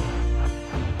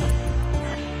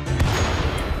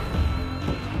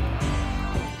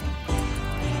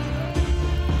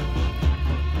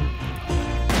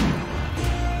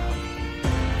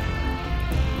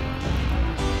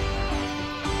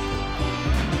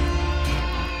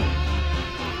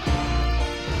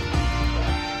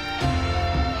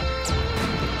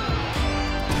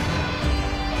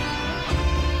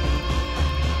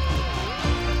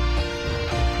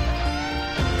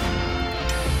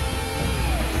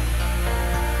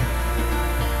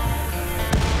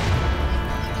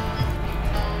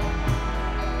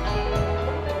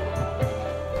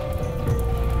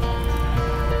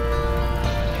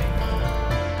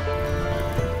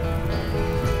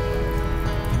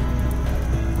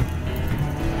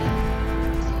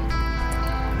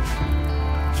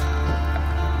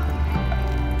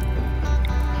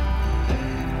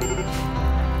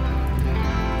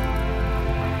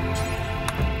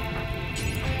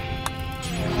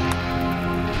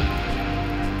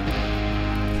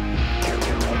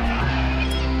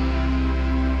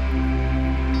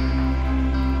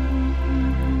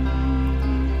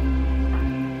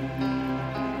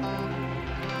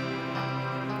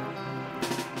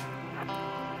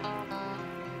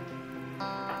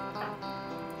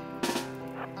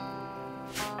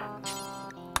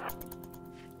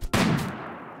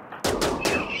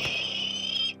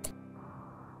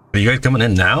 you guys coming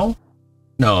in now?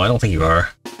 No, I don't think you are.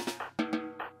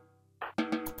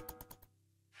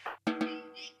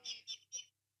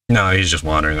 No, he's just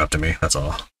wandering up to me, that's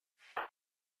all.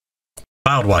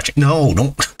 Cloud watching. No,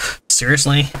 don't.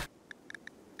 Seriously?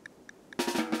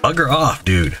 Bugger off,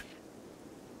 dude.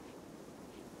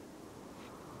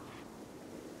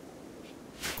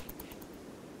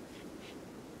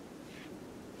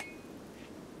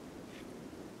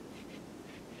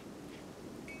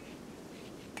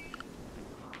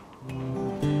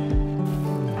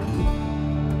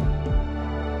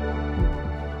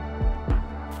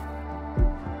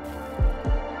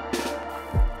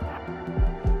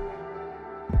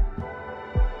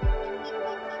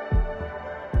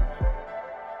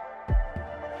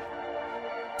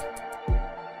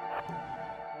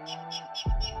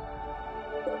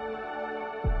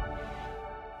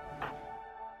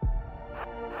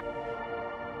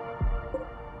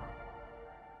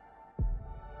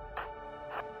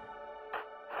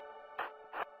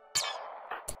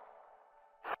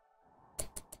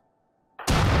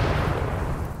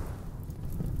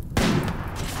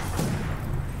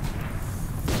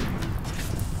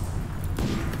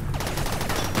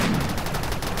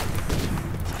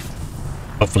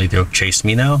 Hopefully they'll chase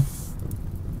me now.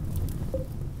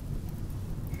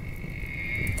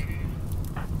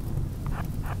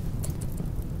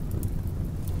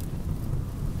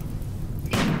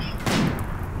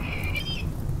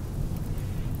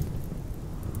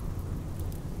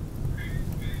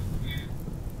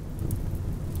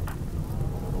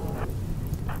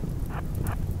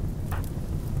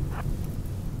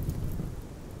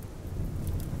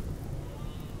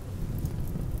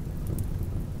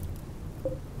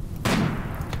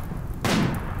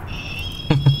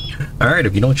 Alright,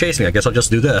 if you don't chase me, I guess I'll just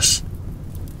do this.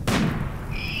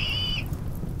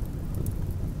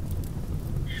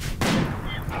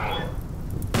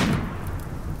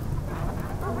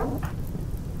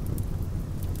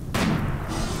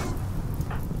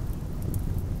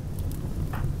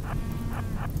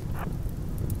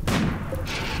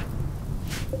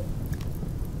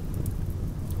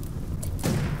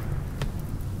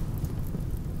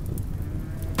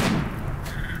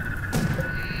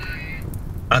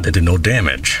 They did no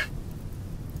damage.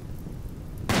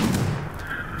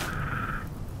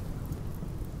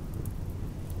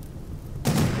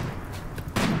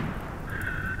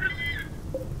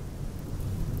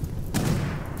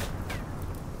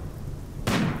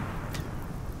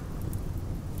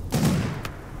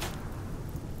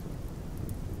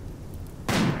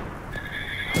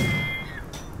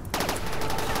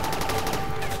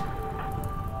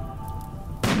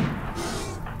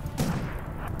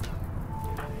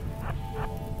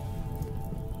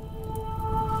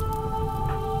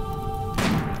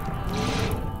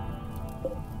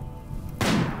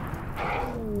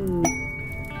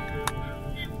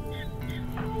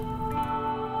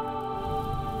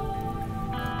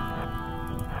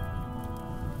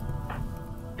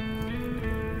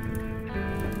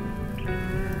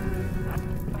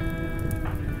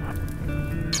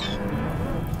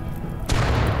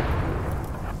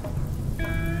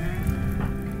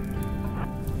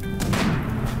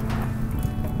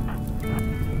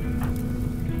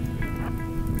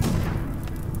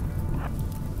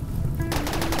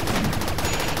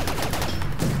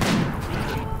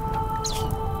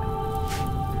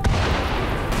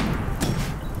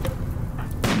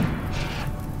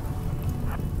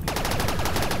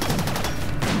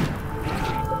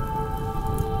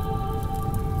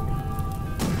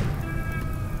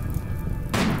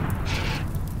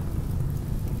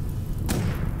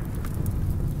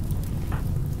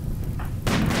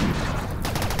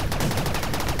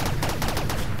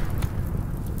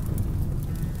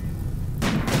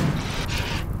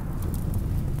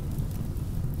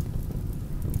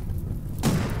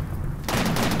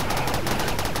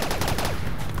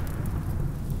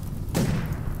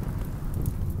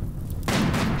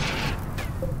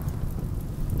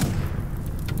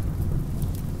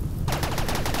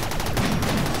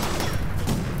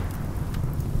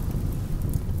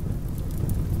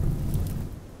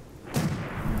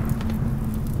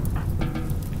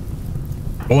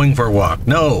 Going for a walk.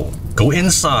 No! Go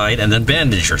inside and then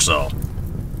bandage yourself.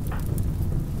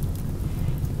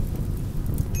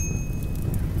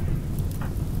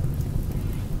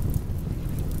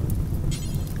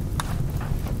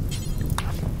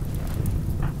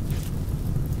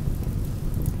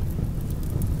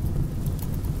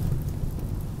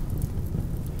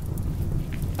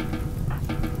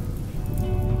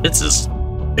 It's just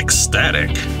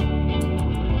ecstatic.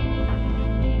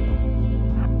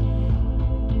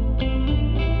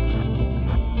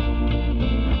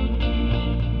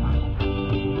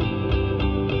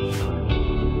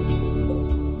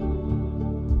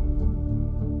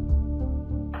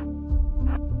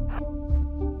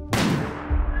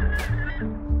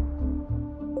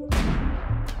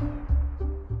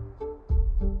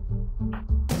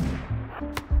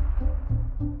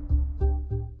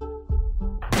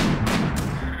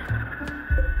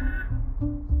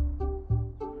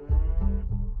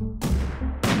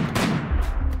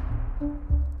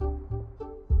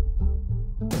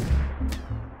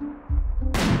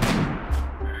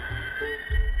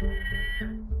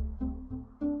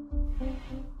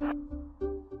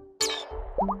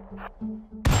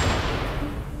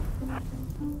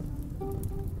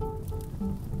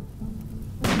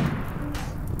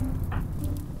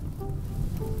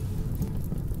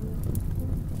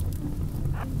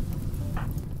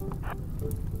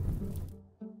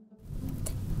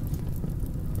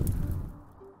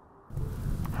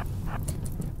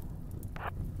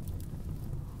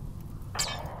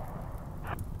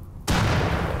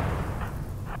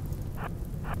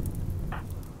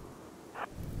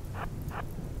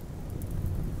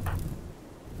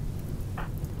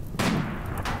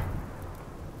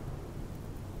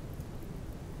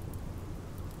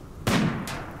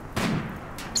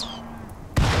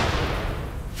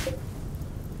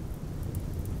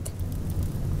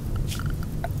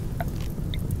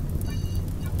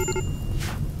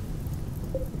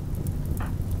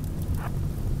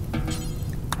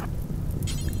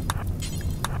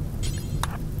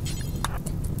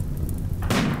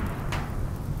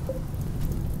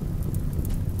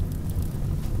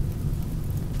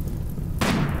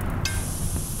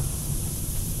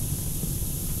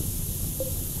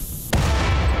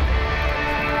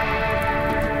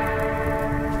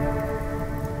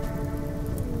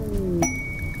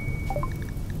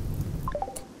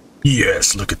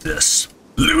 Yes, look at this.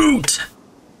 Loot!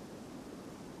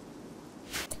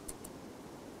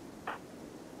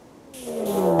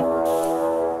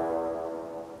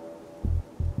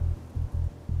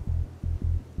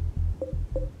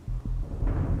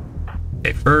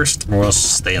 Okay, first, we'll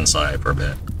stay inside for a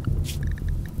bit.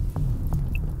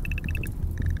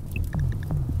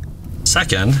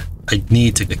 Second, I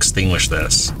need to extinguish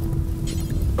this.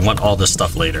 I want all this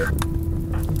stuff later.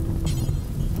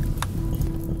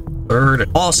 Third,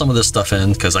 haul some of this stuff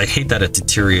in, because I hate that it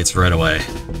deteriorates right away.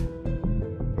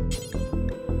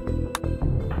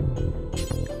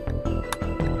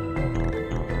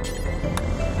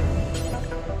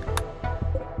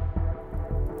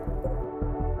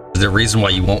 Is there a reason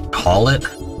why you won't haul it?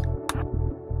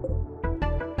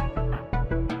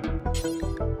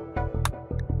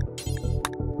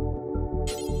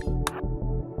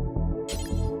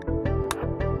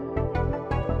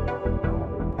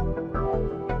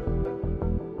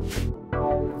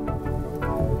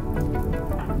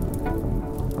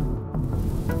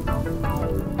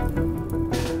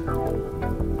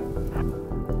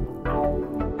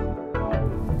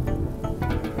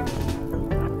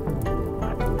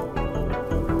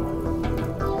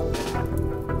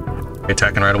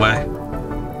 Attacking right away.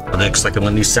 Well, they expect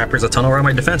when these sappers a tunnel around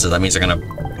my defenses. That means they're gonna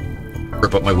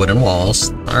rip up my wooden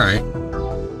walls. Alright.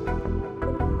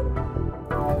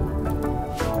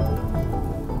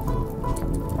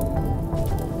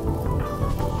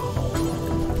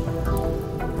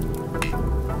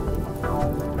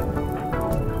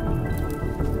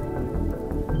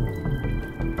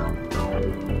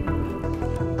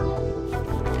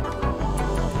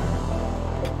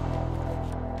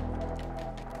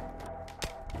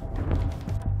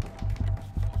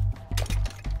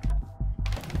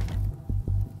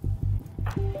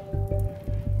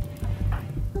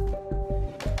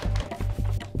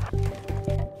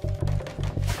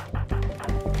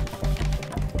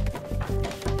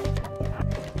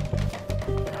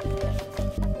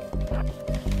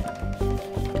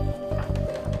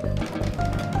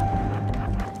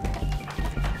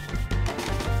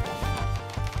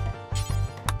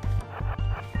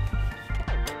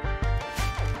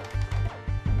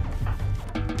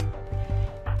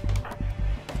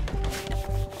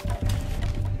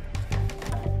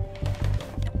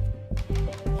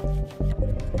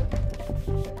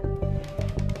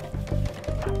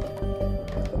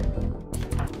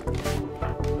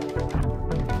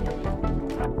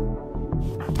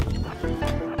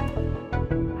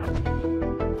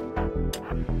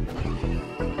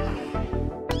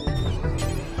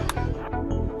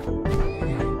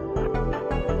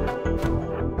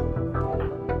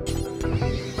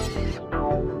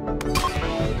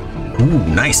 Ooh,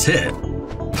 nice hit.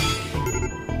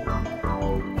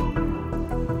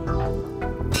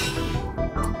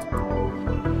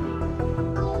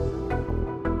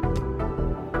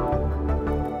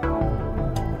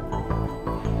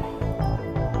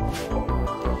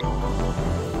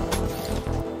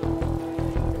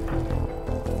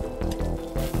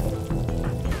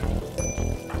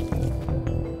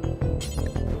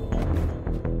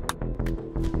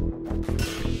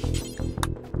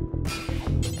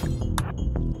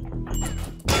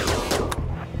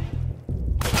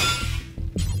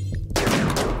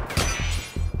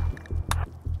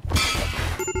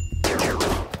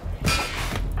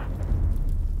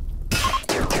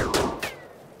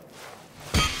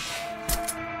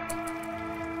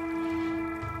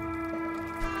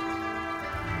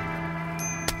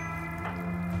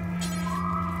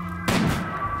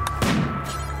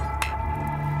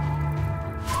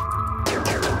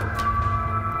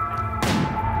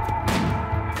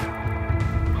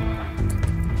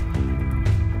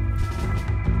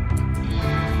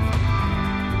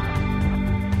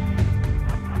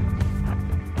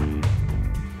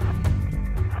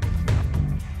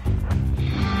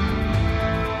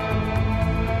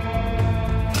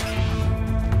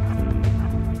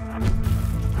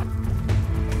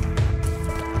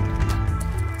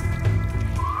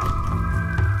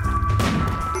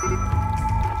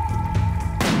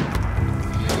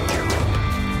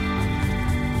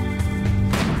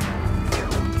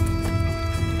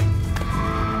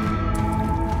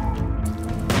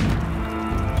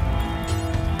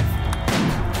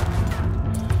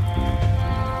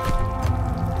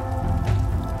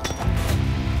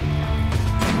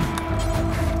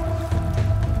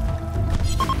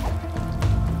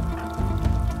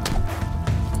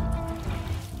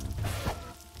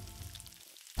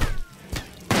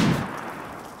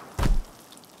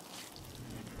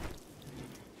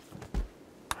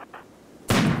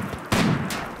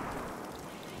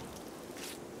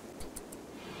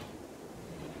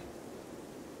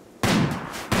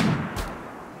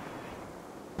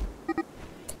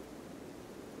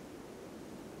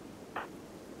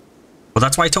 Well,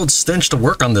 that's why I told Stench to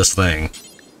work on this thing.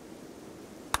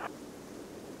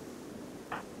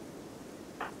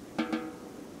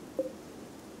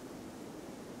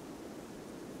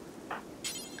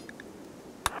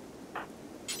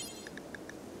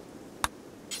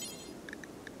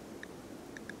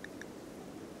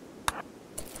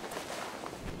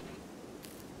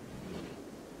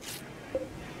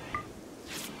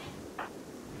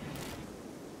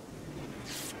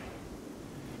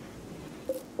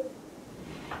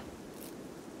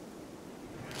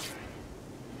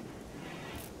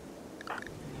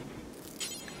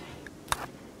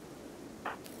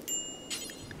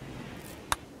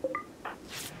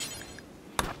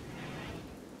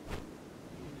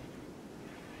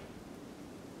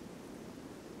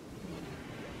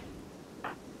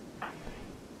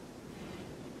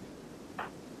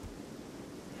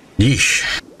 Yeesh.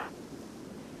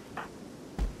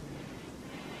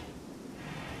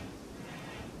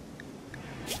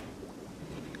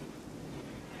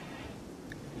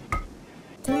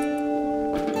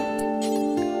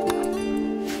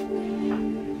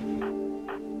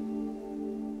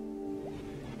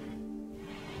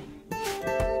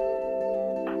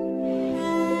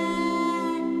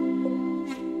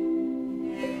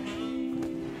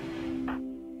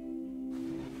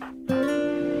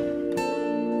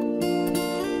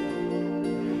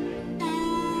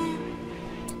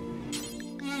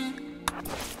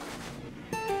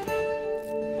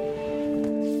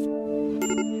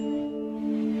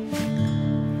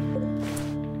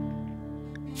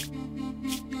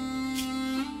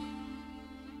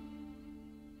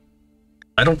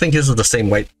 I don't think this is the same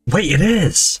white. Wait, it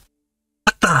is!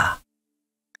 What the?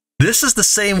 This is the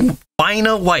same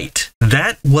Fina white.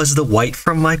 That was the white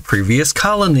from my previous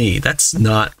colony. That's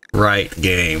not right,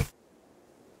 game.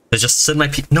 I just send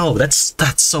my no, that's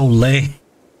so lame.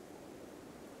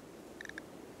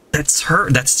 That's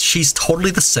her. She's totally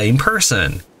the same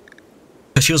person.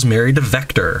 Because she was married to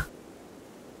Vector.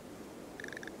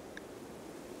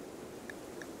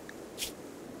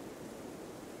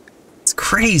 It's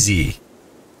crazy.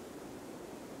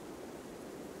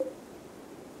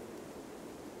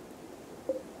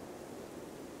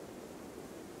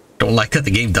 Don't like that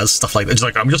the game does stuff like that. It's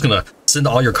like, I'm just gonna send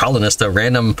all your colonists to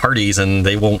random parties and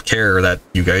they won't care that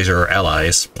you guys are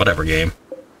allies. Whatever, game.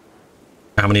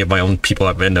 How many of my own people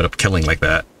have ended up killing like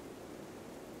that?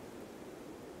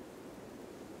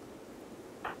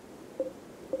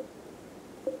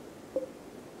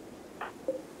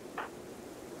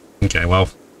 Okay, well,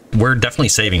 we're definitely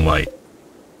saving white.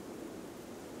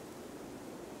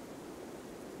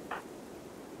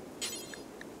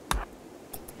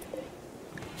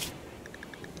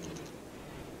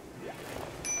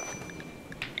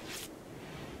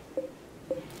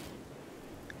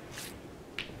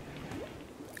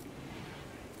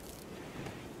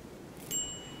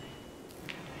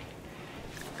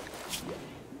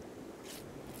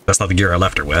 That's not the gear I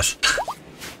left her with.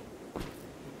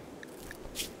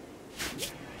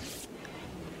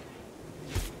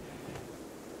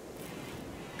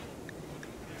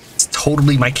 It's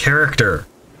totally my character.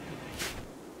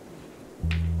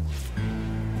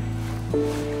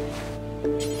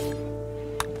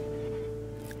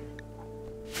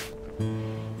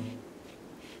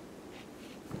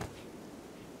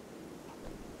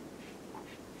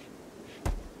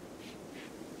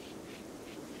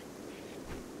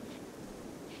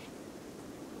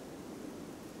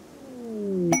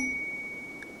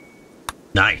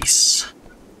 Nice.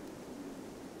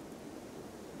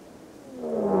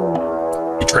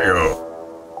 Betrayal.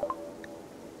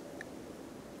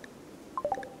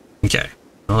 Okay.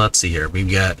 Well, let's see here. We've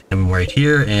got him right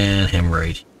here and him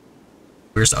right here.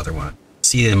 Where's the other one?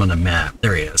 See him on the map.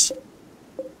 There he is.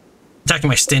 Attacking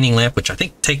my standing lamp, which I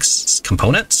think takes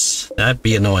components. That'd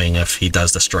be annoying if he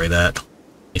does destroy that.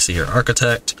 You see here,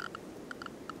 architect.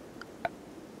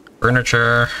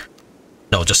 Furniture.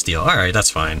 No, just steel. Alright, that's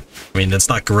fine. I mean, it's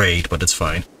not great, but it's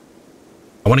fine.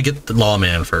 I want to get the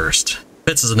lawman first.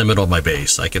 Fitz is in the middle of my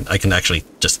base. I can actually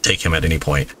just take him at any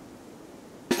point.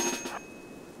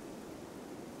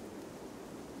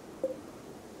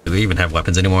 Do we even have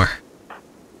weapons anymore?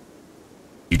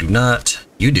 You do not.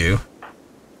 You do.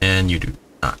 And you do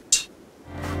not.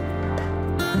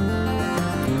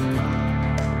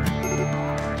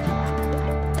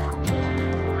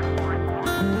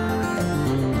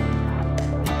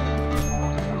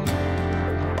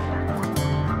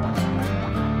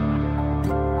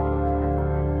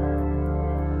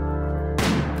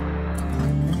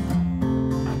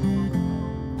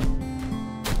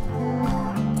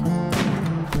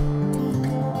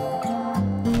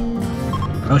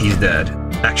 Oh, he's dead.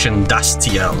 Faction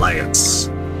Dastia Alliance.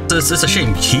 It's a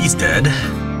shame he's dead.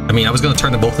 I mean, I was going to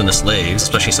turn them both into slaves,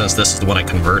 especially since this is the one I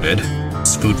converted.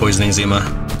 It's food poisoning, Zima.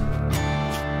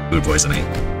 Food poisoning.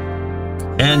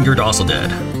 And you're also dead.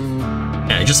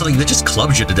 Yeah, it just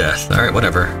clubs you to death. Alright,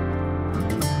 whatever.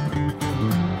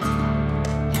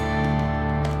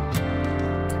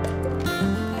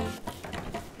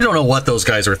 I don't know what those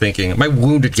guys were thinking. My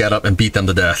wounded get up and beat them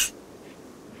to death.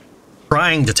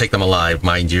 Trying to take them alive,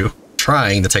 mind you.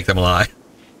 Trying to take them alive.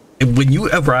 And when you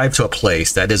arrive to a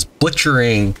place that is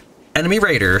butchering enemy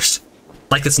raiders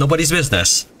like it's nobody's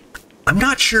business, I'm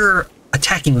not sure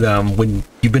attacking them when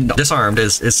you've been disarmed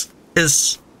is a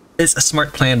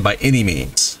smart plan by any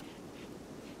means.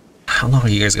 How long are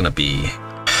you guys gonna be?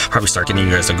 Probably start getting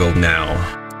you guys to go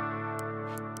now.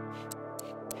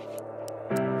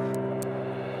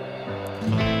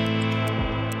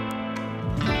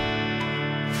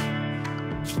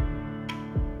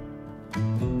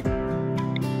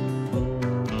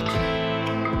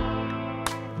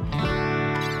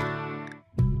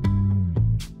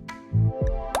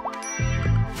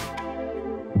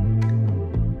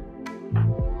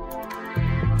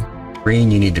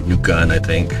 Green, you need a new gun, I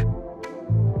think.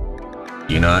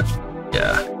 You not?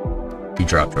 Yeah. You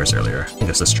dropped yours earlier. I think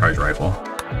it's this charge rifle.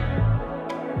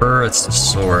 Fur, it's the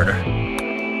sword.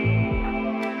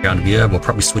 Cambiar, we'll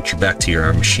probably switch you back to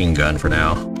your machine gun for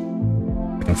now.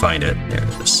 I can find it. There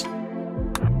it is. I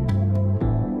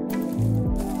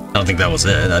don't think that was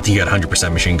it. I think you had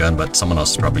 100% machine gun, but someone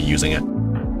else is probably using it.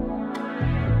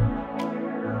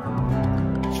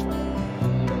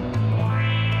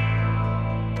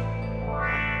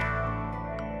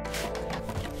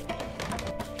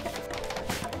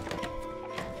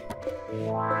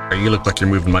 You look like you're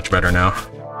moving much better now.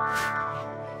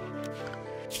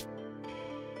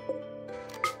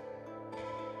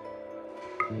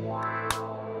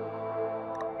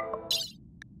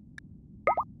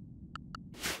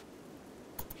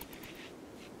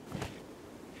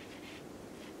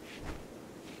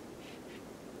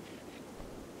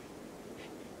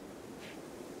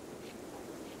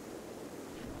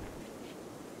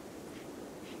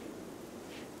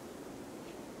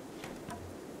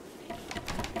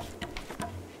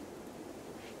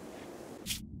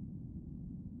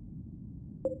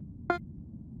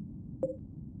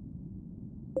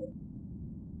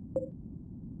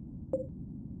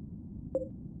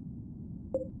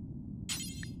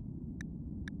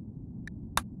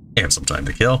 And some time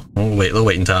to kill. We'll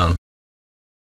wait in town.